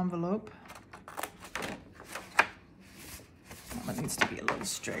from your envelope. That one needs to be a little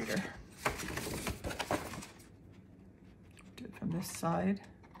straighter. Do it from this side.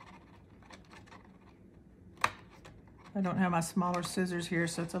 I don't have my smaller scissors here,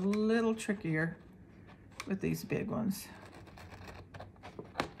 so it's a little trickier with these big ones.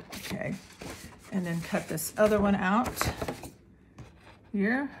 Okay, and then cut this other one out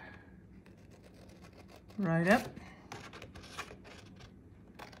here, right up.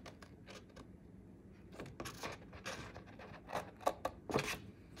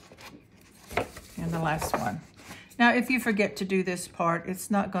 And the last one. Now, if you forget to do this part, it's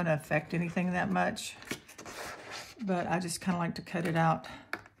not going to affect anything that much. But I just kind of like to cut it out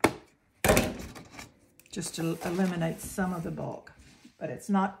just to eliminate some of the bulk. But it's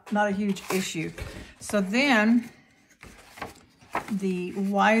not a huge issue. So then the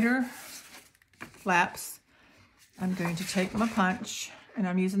wider flaps, I'm going to take my punch, and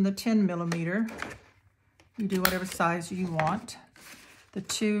I'm using the 10 millimeter. You do whatever size you want. The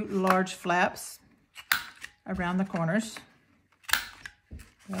 2 large flaps around the corners.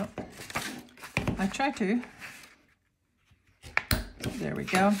 Well, I try to. There we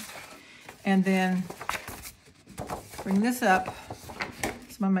go. And then bring this up. So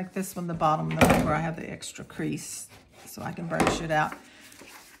I'm gonna make this one the bottom, the one where I have the extra crease, so I can burnish it out.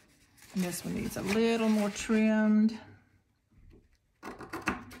 And this one needs a little more trimmed.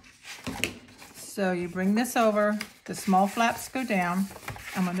 So you bring this over, the small flaps go down.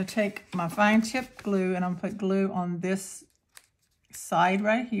 I'm going to take my fine tip glue and I'm going to put glue on this side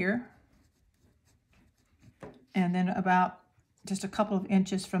right here. And then about just a couple of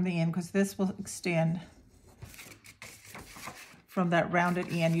inches from the end, because this will extend from that rounded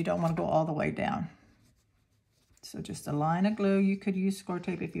end. You don't want to go all the way down. So just a line of glue. You could use score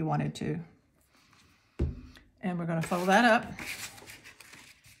tape if you wanted to. And we're going to fold that up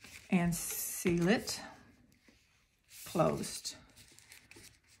and seal it closed.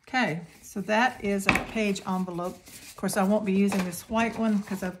 Okay, so that is a page envelope. Of course, I won't be using this white one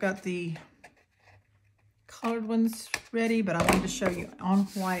because I've got the colored ones ready, but I wanted to show you on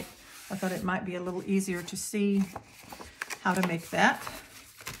white. I thought it might be a little easier to see how to make that.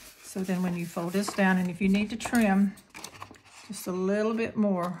 So then when you fold this down, and if you need to trim just a little bit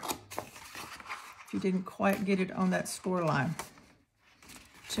more, if you didn't quite get it on that score line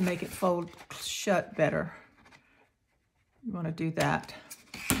to make it fold shut better, you want to do that.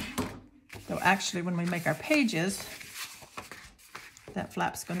 So actually, when we make our pages, that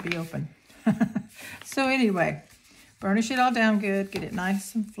flap's going to be open. So anyway, burnish it all down good, get it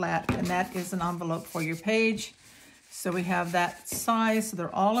nice and flat, and that is an envelope for your page. So we have that size, so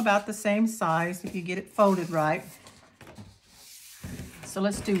they're all about the same size if you get it folded right. So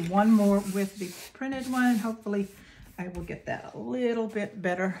let's do one more with the printed one. Hopefully I will get that a little bit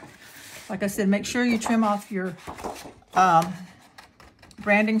better. Like I said, make sure you trim off your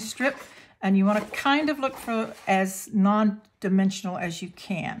branding strip, and you want to kind of look for as non-dimensional as you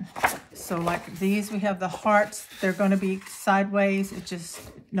can. So like these, we have the hearts, they're going to be sideways. It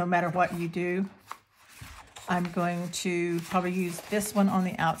just, no matter what you do. I'm going to probably use this one on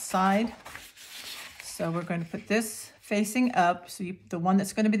the outside. So we're going to put this facing up. So the one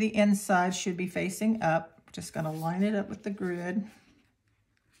that's going to be the inside should be facing up. Just going to line it up with the grid.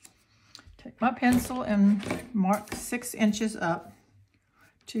 Take my pencil and mark 6 inches up.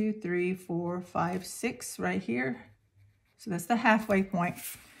 2, 3, 4, 5, 6 right here. So that's the halfway point.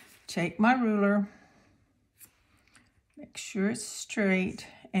 Take my ruler, make sure it's straight,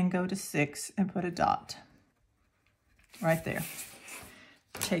 and go to 6 and put a dot right there.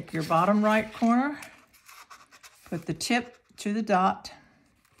 Take your bottom right corner, put the tip to the dot,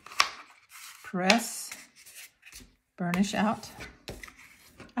 press, burnish out.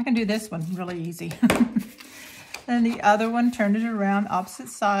 I can do this one really easy. Then the other one, turn it around, opposite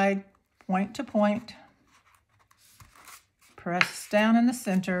side, point to point. Press down in the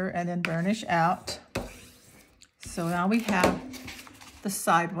center and then burnish out. So now we have the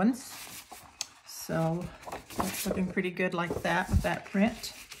side ones. So it's looking pretty good like that with that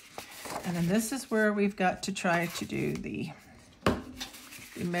print. And then this is where we've got to try to do the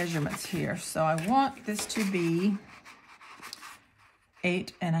measurements here. So I want this to be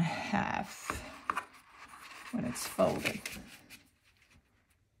 8.5 when it's folded.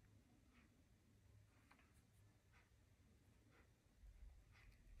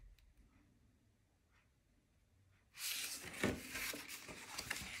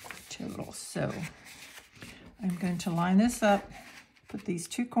 Total. So I'm going to line this up, put these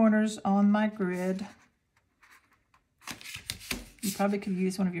 2 corners on my grid. You probably could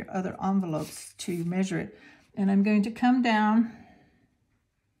use one of your other envelopes to measure it. And I'm going to come down.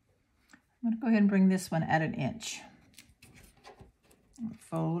 I'm going to go ahead and bring this one at 1 inch.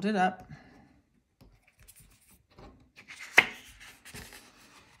 Fold it up.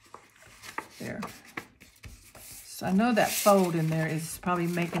 There. So I know that fold in there is probably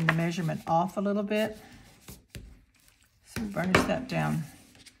making the measurement off a little bit. So burnish that down.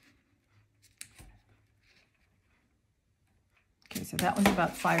 Okay, so that one's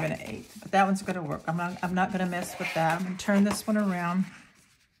about 5 1/8, but that one's going to work. I'm not going to mess with that. I'm going to turn this one around.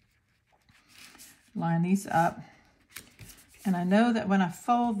 Line these up. And I know that when I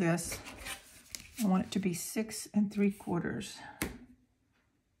fold this, I want it to be 6 3/4. So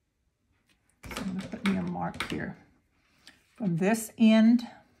I'm going to put me a mark here. From this end,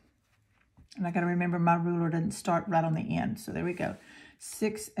 and I got to remember my ruler doesn't start right on the end. So there we go.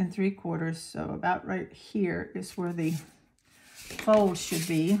 6 3/4. So about right here is where the fold should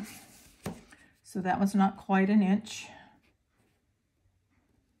be. So that one's not quite an inch.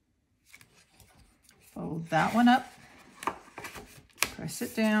 Fold that one up, press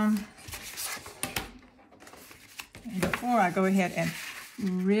it down. And before I go ahead and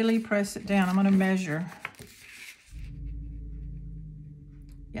really press it down, I'm going to measure.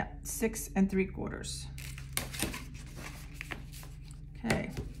 Yeah, 6 3/4. Okay,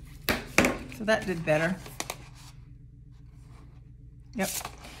 so that did better. Yep,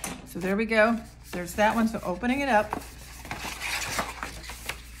 so there we go. There's that one. So opening it up,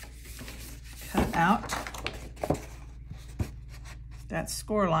 cut out that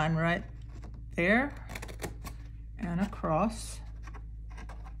score line right there and across.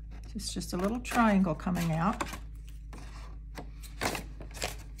 It's just a little triangle coming out.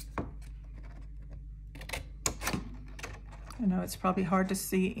 I know it's probably hard to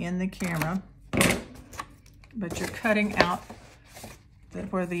see in the camera, but you're cutting out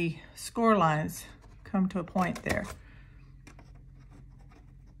where the score lines come to a point there.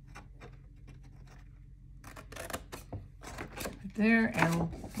 Right there, and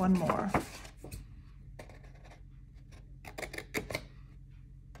one more.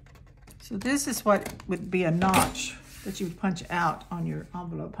 So this is what would be a notch that you would punch out on your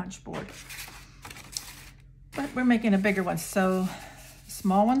envelope punch board. But we're making a bigger one, so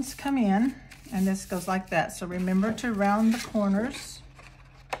small ones come in, and this goes like that. So remember to round the corners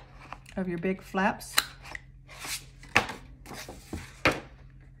of your big flaps.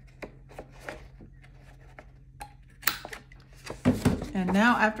 And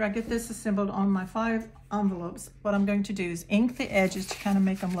now after I get this assembled on my 5 envelopes, what I'm going to do is ink the edges to kind of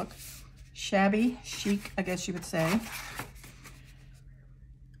make them look shabby, chic, I guess you would say.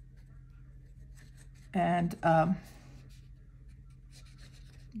 And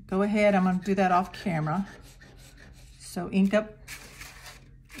go ahead, I'm going to do that off camera. So ink up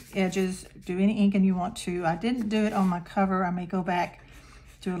edges, do any inking you want to. I didn't do it on my cover. I may go back,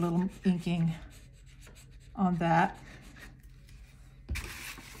 do a little inking on that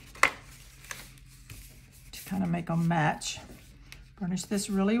to kind of make them match. Burnish this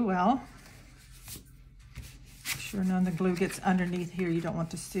really well. Make sure none of the glue gets underneath here. You don't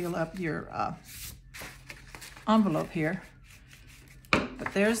want to seal up your envelope here.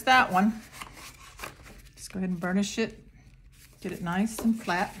 But there's that one. Just go ahead and burnish it. Get it nice and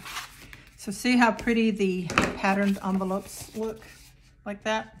flat. So see how pretty the patterned envelopes look like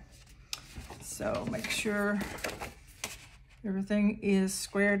that? So make sure everything is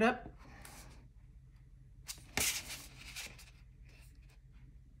squared up.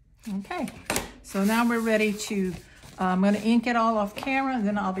 Okay, so now we're ready to, I'm going to ink it all off camera, and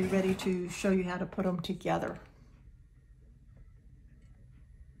then I'll be ready to show you how to put them together.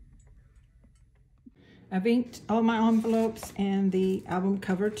 I've inked all my envelopes and the album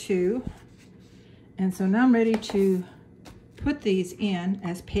cover too. And so now I'm ready to put these in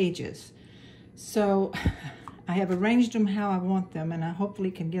as pages. So I have arranged them how I want them, and I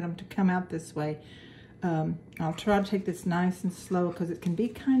hopefully can get them to come out this way. I'll try to take this nice and slow because it can be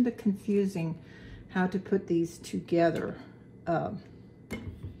kind of confusing how to put these together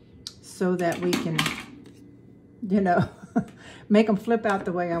so that we can, you know, make them flip out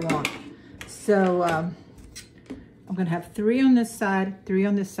the way I want. So I'm going to have 3 on this side, 3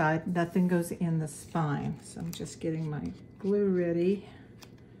 on this side. Nothing goes in the spine. So I'm just getting my glue ready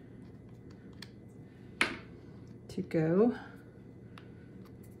to go.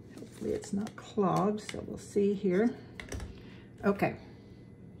 Hopefully it's not clogged, so we'll see here. Okay.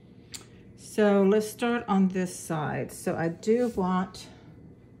 So let's start on this side. So I do want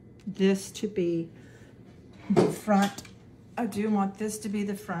this to be the front. I do want this to be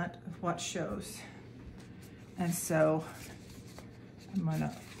the front of what shows. And so I'm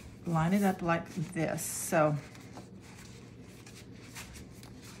gonna line it up like this. So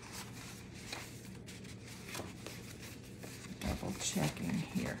double checking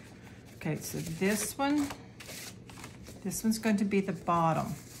here. Okay, so this one's going to be the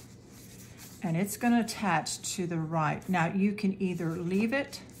bottom, and it's going to attach to the right. Now you can either leave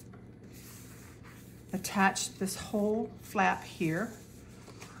it, attach this whole flap here,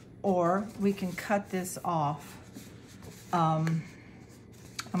 or we can cut this off. I'm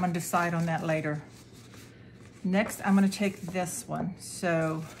going to decide on that later. Next, I'm going to take this one.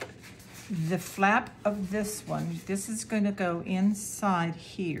 So the flap of this one, this is going to go inside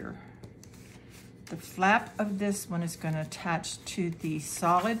here. The flap of this one is going to attach to the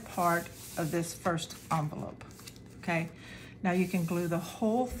solid part of this first envelope. Okay, now you can glue the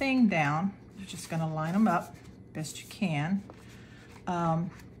whole thing down. You're just going to line them up best you can.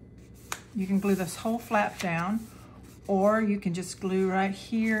 You can glue this whole flap down, or you can just glue right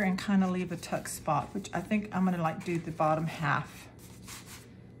here and kind of leave a tuck spot, which I think I'm gonna like do the bottom half.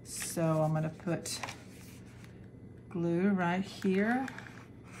 So I'm gonna put glue right here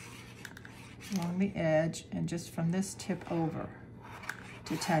along the edge and just from this tip over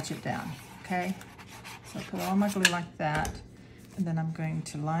to attach it down, okay? So I put all my glue like that, and then I'm going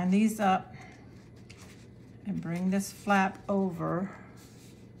to line these up and bring this flap over.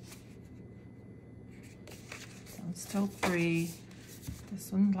 So it's still free.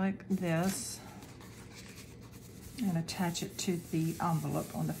 This one like this, and attach it to the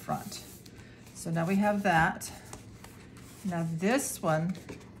envelope on the front. So now we have that. Now this one,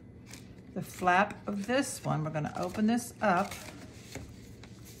 the flap of this one, we're gonna open this up.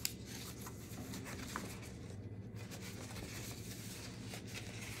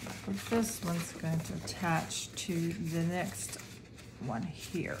 But this one's going to attach to the next one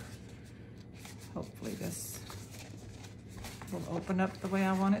here. Hopefully this will open up the way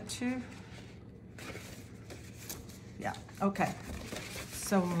I want it to. Yeah, okay.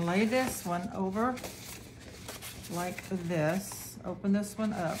 So I'm gonna lay this one over like this. Open this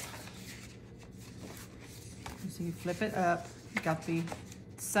one up. So you flip it up. You got the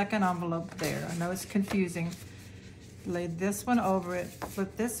second envelope there. I know it's confusing. Lay this one over it,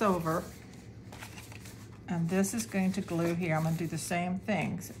 flip this over, and this is going to glue here. I'm gonna do the same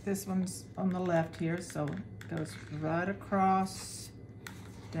thing. So this one's on the left here, so it goes right across,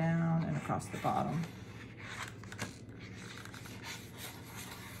 down, and across the bottom.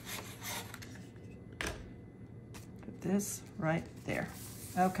 Put this right there.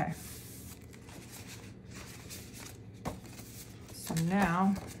 Okay. So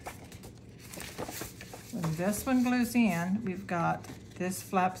now, when this one glues in, we've got this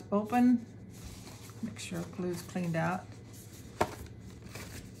flaps open. Make sure glue's cleaned out.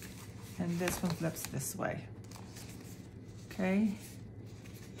 And this one flips this way. Okay.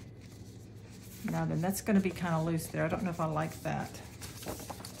 Now then, that's gonna be kind of loose there. I don't know if I like that.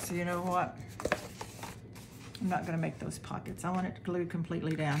 So you know what? I'm not gonna make those pockets. I want it glued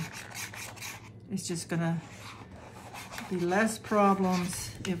completely down. It's just gonna be less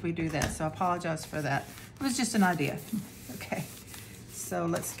problems if we do that. So I apologize for that. It was just an idea. Okay, so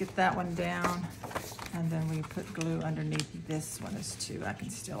let's get that one down, and then we put glue underneath this one as too. I can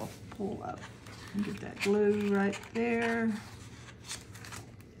still pull up and get that glue right there.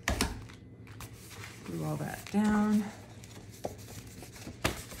 Glue all that down.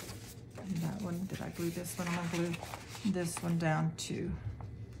 And that one, did I glue this one? I'm gonna glue this one down too.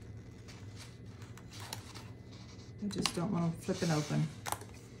 I just don't want to flip and open.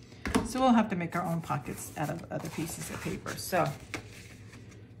 So we'll have to make our own pockets out of other pieces of paper. So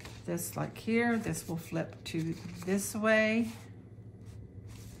this like here, this will flip to this way,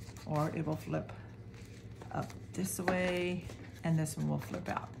 or it will flip up this way, and this one will flip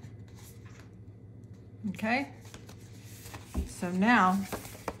out. Okay? So now,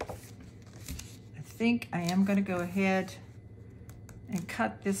 I think I am gonna go ahead and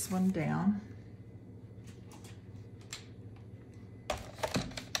cut this one down.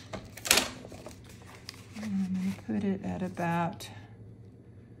 I'm going to put it at about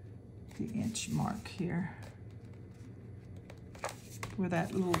the inch mark here, where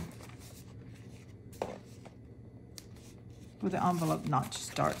that little, where the envelope notch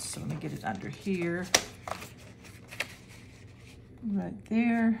starts. So let me get it under here, right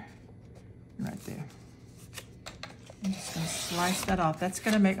there, right there. I'm just going to slice that off. That's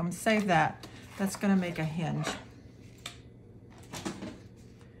going to make, I'm going to save that. That's going to make a hinge.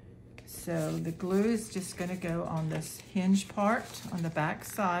 So the glue is just gonna go on this hinge part on the back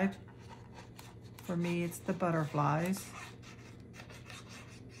side. For me, it's the butterflies.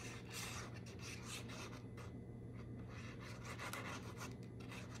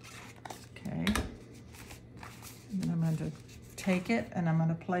 Okay. And then I'm going to take it and I'm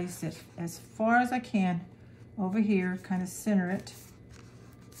gonna place it as far as I can over here, kind of center it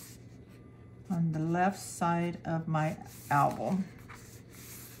on the left side of my album.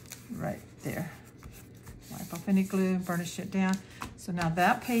 Right there. Wipe off any glue, burnish it down. So now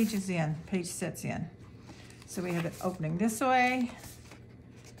that page is in, page sets in. So we have it opening this way,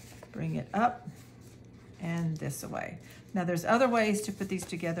 bring it up, and this way. Now there's other ways to put these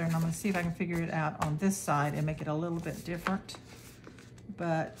together, and I'm gonna see if I can figure it out on this side and make it a little bit different.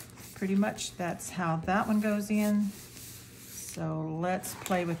 But pretty much that's how that one goes in. So let's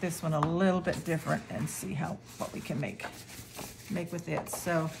play with this one a little bit different and see what we can make with it.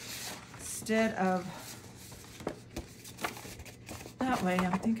 So instead of that way,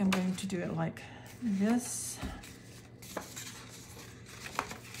 I think I'm going to do it like this.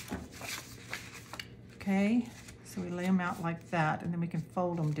 Okay, So we lay them out like that, and then we can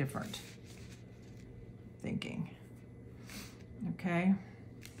fold them different. Thinking. Okay.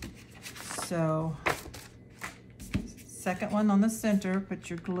 So, second one on the center, put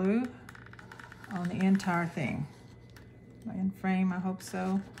your glue on the entire thing. Am I in frame? I hope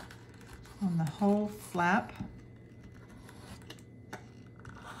so. On the whole flap.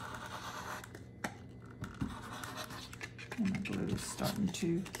 And the glue is starting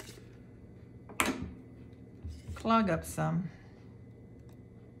to clog up some.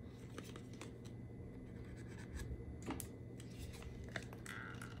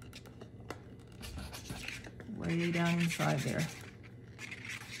 Way down inside there.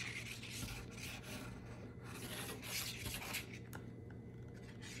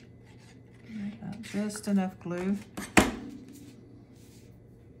 Just enough glue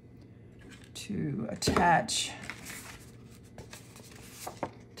to attach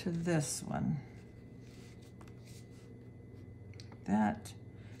to this one. That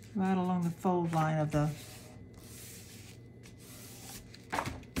right along the fold line of the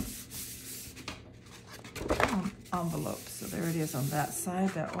envelope. So there it is on that side,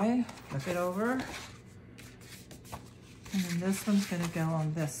 that way. Flip it over. And then this one's gonna go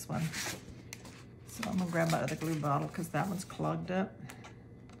on this one. So I'm gonna grab out of the glue bottle because that one's clogged up.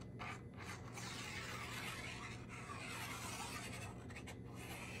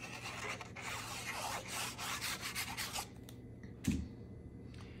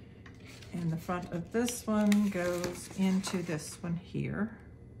 And the front of this one goes into this one here.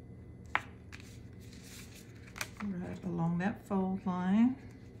 Right along that fold line.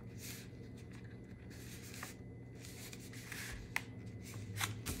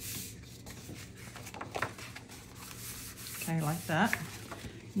 Okay, like that.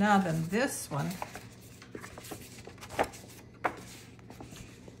 Now then this one, I'm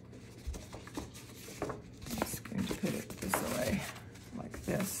just going to put it this way, like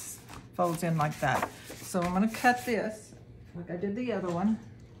this, folds in like that. So I'm gonna cut this, like I did the other one.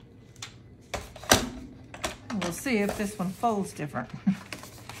 And we'll see if this one folds different.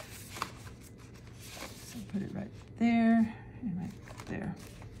 So put it right there and right there.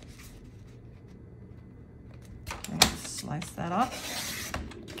 Slice that off,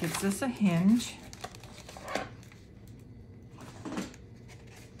 gives us a hinge.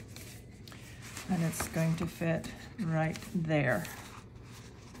 And it's going to fit right there.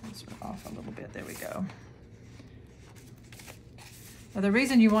 Let's rip off a little bit, there we go. Now the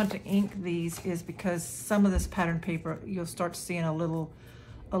reason you want to ink these is because some of this pattern paper, you'll start seeing a little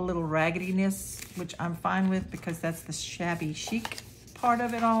raggediness, which I'm fine with because that's the shabby chic part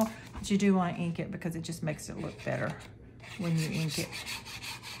of it all. But you do want to ink it because it just makes it look better when you ink it.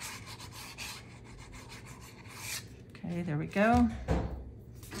 Okay, there we go.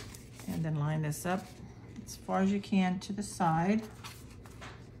 And then line this up as far as you can to the side.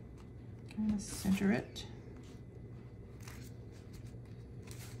 Kind of center it.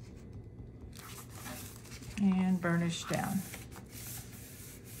 And burnish down.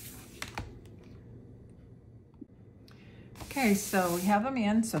 Okay, so we have them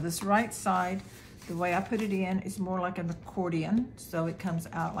in. So this right side, the way I put it in is more like an accordion. So it comes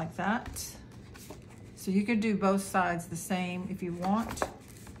out like that. So you could do both sides the same if you want.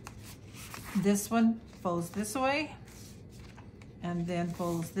 This one folds this way and then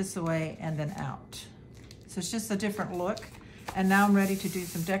folds this way and then out. So it's just a different look. And now I'm ready to do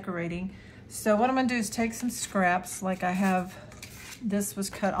some decorating. So what I'm gonna do is take some scraps, like I have, this was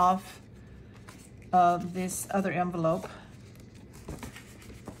cut off of this other envelope.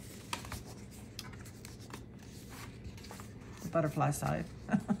 The butterfly side.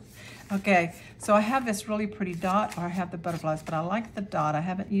 Okay, so I have this really pretty dot, or I have the butterflies, but I like the dot. I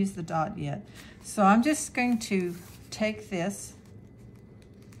haven't used the dot yet. So I'm just going to take this.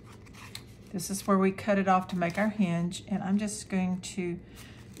 This is where we cut it off to make our hinge, and I'm just going to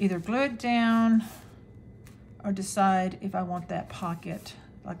either glue it down or decide if I want that pocket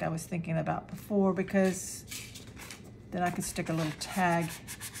like I was thinking about before, because then I could stick a little tag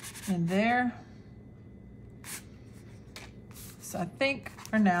in there. So I think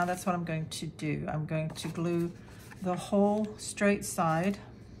for now that's what I'm going to do. I'm going to glue the whole straight side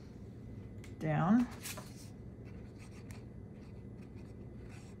down.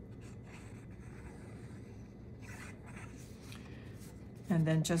 And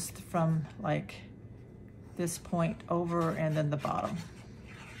then just from like this point over and then the bottom.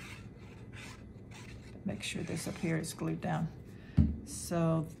 Make sure this up here is glued down.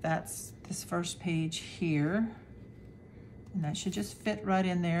 So that's this first page here. And that should just fit right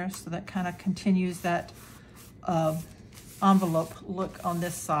in there. So that kind of continues that envelope look on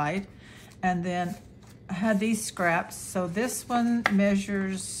this side. And then I had these scraps. So this one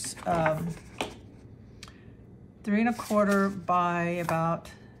measures 3 1/4 by about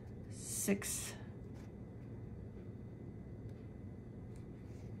 6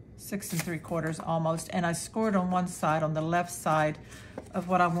 3/4 almost, and I scored on one side, on the left side of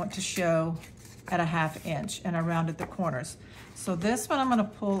what I want to show, at a 1/2 inch, and I rounded the corners. So this one I'm going to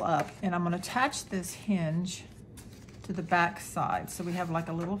pull up, and I'm going to attach this hinge to the back side. So we have like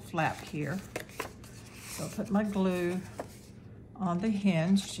a little flap here. So I'll put my glue on the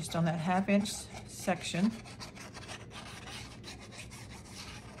hinge, just on that 1/2 inch section.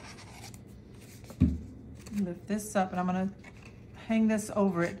 Lift this up, and I'm going to hang this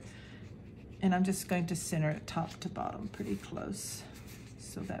over it, and I'm just going to center it top to bottom pretty close.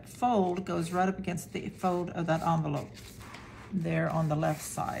 So that fold goes right up against the fold of that envelope there on the left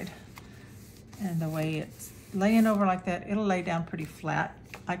side. And the way it's laying over like that, it'll lay down pretty flat.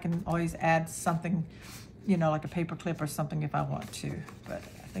 I can always add something, you know, like a paper clip or something if I want to, but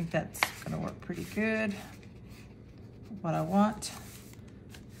I think that's gonna work pretty good. What I want,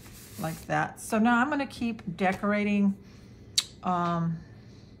 like that. So now I'm gonna keep decorating.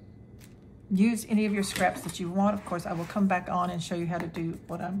 Use any of your scraps that you want. Of course, I will come back on and show you how to do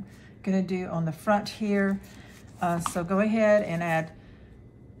what I'm gonna do on the front here. So go ahead and add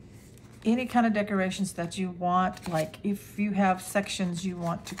any kind of decorations that you want. Like if you have sections you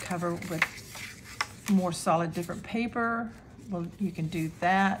want to cover with more solid different paper, well, you can do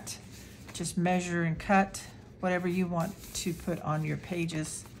that. Just measure and cut whatever you want to put on your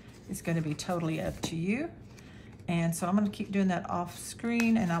pages. It's gonna be totally up to you. And so I'm going to keep doing that off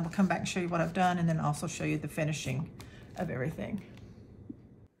screen, and I will come back and show you what I've done, and then also show you the finishing of everything.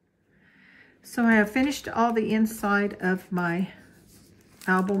 So I have finished all the inside of my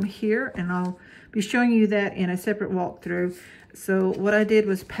album here, and I'll be showing you that in a separate walkthrough. So what I did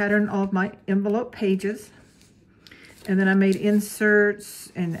was pattern all of my envelope pages, and then I made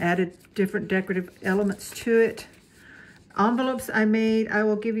inserts and added different decorative elements to it. Envelopes I made, I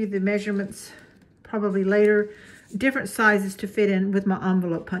will give you the measurements probably later. Different sizes to fit in with my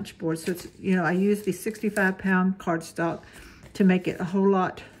envelope punch board. So it's, you know, I use the 65-pound cardstock to make it a whole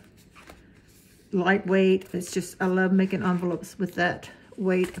lot lightweight. It's just, I love making envelopes with that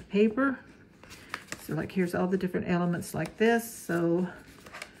weight of paper. So like here's all the different elements like this. So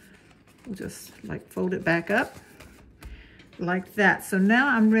we'll just like fold it back up like that. So now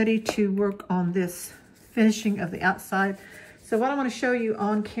I'm ready to work on this finishing of the outside. So what I want to show you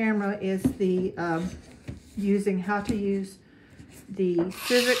on camera is the how to use the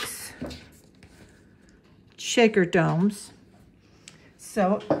Sizzix shaker domes.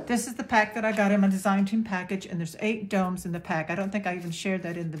 So this is the pack that I got in my design team package, and there's 8 domes in the pack. I don't think I even shared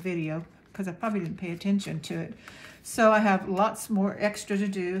that in the video because I probably didn't pay attention to it. So I have lots more extra to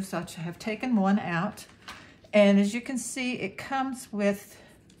do, so I have taken one out. And as you can see, it comes with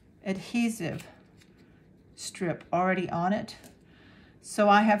adhesive strip already on it. So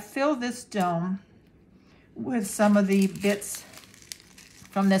I have filled this dome with some of the bits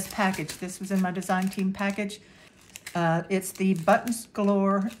from this package. This was in my design team package. It's the Buttons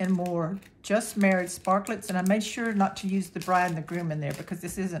Galore and More Just Married Sparklets, and I made sure not to use the bride and the groom in there because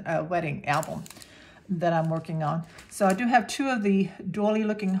this isn't a wedding album that I'm working on. So I do have 2 of the doily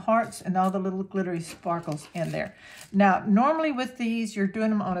looking hearts and all the little glittery sparkles in there. Now, normally with these, you're doing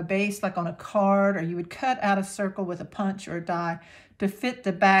them on a base, like on a card, or you would cut out a circle with a punch or a die to fit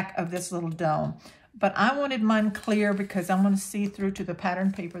the back of this little dome. But I wanted mine clear because I'm going to see through to the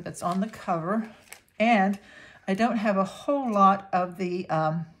pattern paper that's on the cover. And I don't have a whole lot of the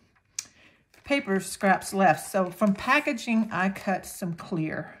paper scraps left. So from packaging, I cut some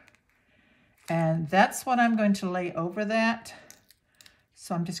clear. And that's what I'm going to lay over that.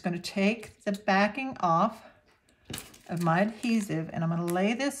 So I'm just going to take the backing off of my adhesive, and I'm going to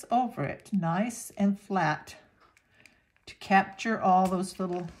lay this over it nice and flat to capture all those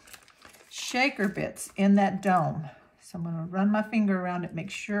little shaker bits in that dome. So I'm going to run my finger around it,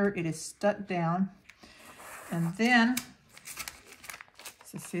 make sure it is stuck down. And then,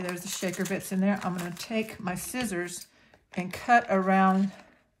 so see there's the shaker bits in there. I'm going to take my scissors and cut around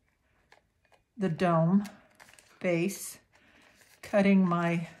the dome base, cutting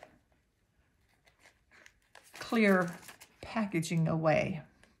my clear packaging away,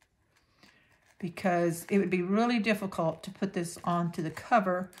 because it would be really difficult to put this onto the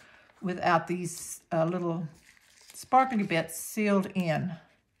cover without these little sparkly bits sealed in.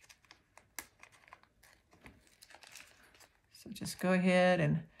 So just go ahead,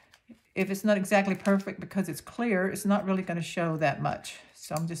 and if it's not exactly perfect because it's clear, it's not really going to show that much.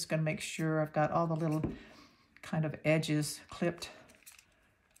 So I'm just going to make sure I've got all the little kind of edges clipped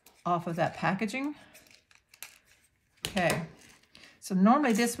off of that packaging. Okay, so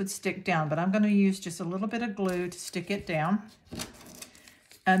normally this would stick down, but I'm going to use just a little bit of glue to stick it down.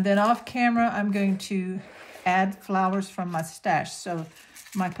 And then off camera, I'm going to add flowers from my stash. So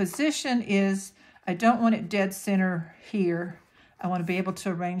my position is, I don't want it dead center here. I want to be able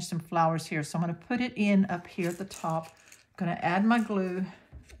to arrange some flowers here. So I'm going to put it in up here at the top. I'm going to add my glue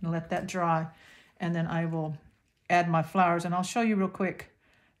and let that dry. And then I will add my flowers. And I'll show you real quick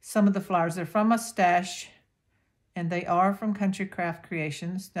some of the flowers. They're from my stash, and they are from Country Craft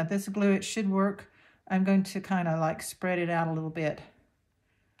Creations. Now this glue, it should work. I'm going to kind of like spread it out a little bit.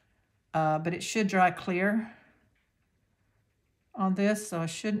 But it should dry clear on this, so I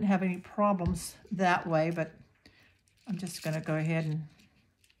shouldn't have any problems that way, but I'm just going to go ahead and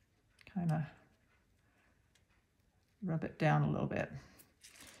kind of rub it down a little bit.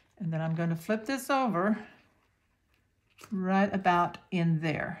 And then I'm going to flip this over right about in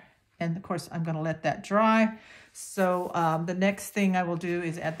there. And of course, I'm going to let that dry. So the next thing I will do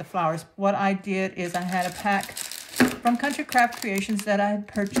is add the flowers. What I did is I had a pack from Country Craft Creations that I had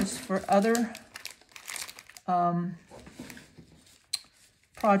purchased for other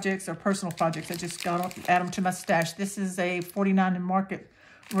projects or personal projects. I just got to add them to my stash. This is a 49 in Market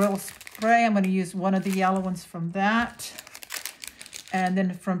Royal Spray. I'm going to use one of the yellow ones from that. And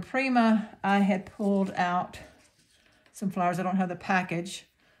then from Prima, I had pulled out some flowers. I don't have the package.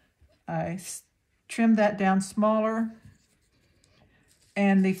 I trimmed that down smaller.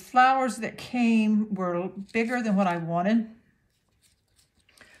 And the flowers that came were bigger than what I wanted.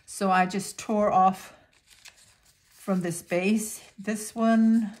 So I just tore off from this base, this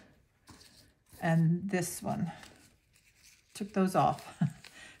one and this one. Took those off.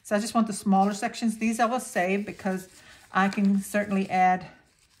 So I just want the smaller sections. These I will save because I can certainly add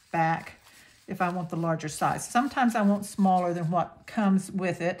back if I want the larger size. Sometimes I want smaller than what comes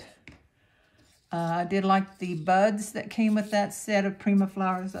with it. I did like the buds that came with that set of Prima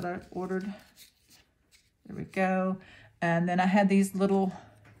flowers that I ordered. There we go. And then I had these little,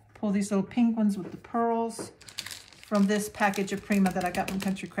 pull these little pink ones with the pearls from this package of Prima that I got from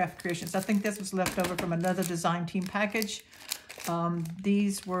Country Craft Creations. I think this was left over from another design team package.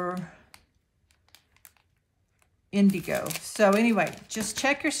 These were indigo. So anyway, just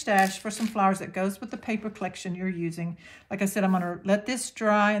check your stash for some flowers that goes with the paper collection you're using. Like I said, I'm going to let this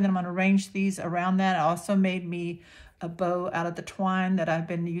dry and then I'm going to arrange these around that. I also made me a bow out of the twine that I've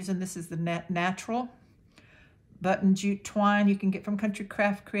been using. This is the natural button jute twine you can get from Country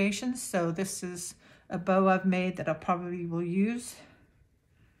Craft Creations. So this is a bow I've made that I probably will use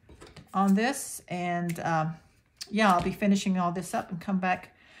on this. And yeah, I'll be finishing all this up and come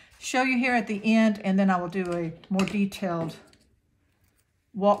back, show you here at the end, and then I will do a more detailed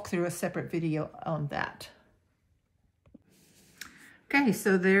walkthrough, a separate video on that. Okay,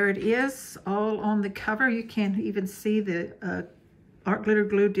 so there it is, all on the cover. You can even see the art glitter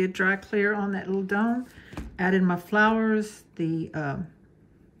glue did dry clear on that little dome. Added my flowers, the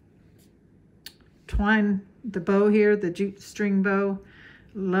twine, the bow here, the jute string bow.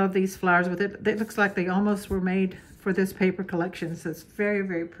 Love these flowers with it. It looks like they almost were made for this paper collection. So it's very,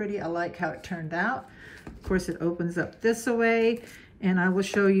 very pretty. I like how it turned out. Of course, it opens up this way, and I will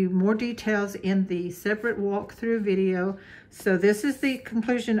show you more details in the separate walkthrough video. So this is the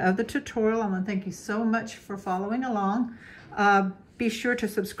conclusion of the tutorial. I want to thank you so much for following along. Be sure to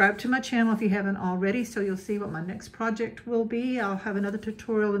subscribe to my channel if you haven't already, so you'll see what my next project will be. I'll have another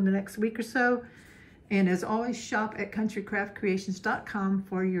tutorial in the next week or so. And as always, shop at countrycraftcreations.com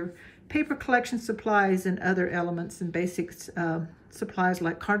for your paper collection supplies and other elements and basics supplies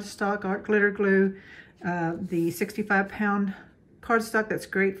like cardstock, art glitter glue, the 65-pound cardstock that's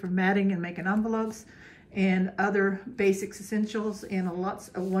great for matting and making envelopes, and other basics, essentials, and lots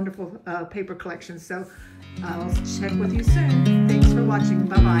of wonderful paper collections. So I'll check with you soon. Thanks for watching.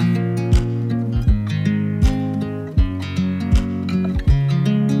 Bye-bye.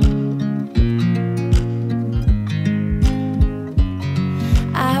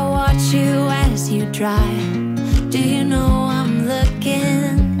 You as you drive, do you know I'm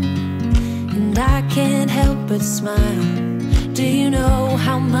looking, and I can't help but smile. Do you know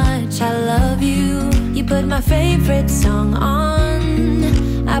how much I love you? You put my favorite song on,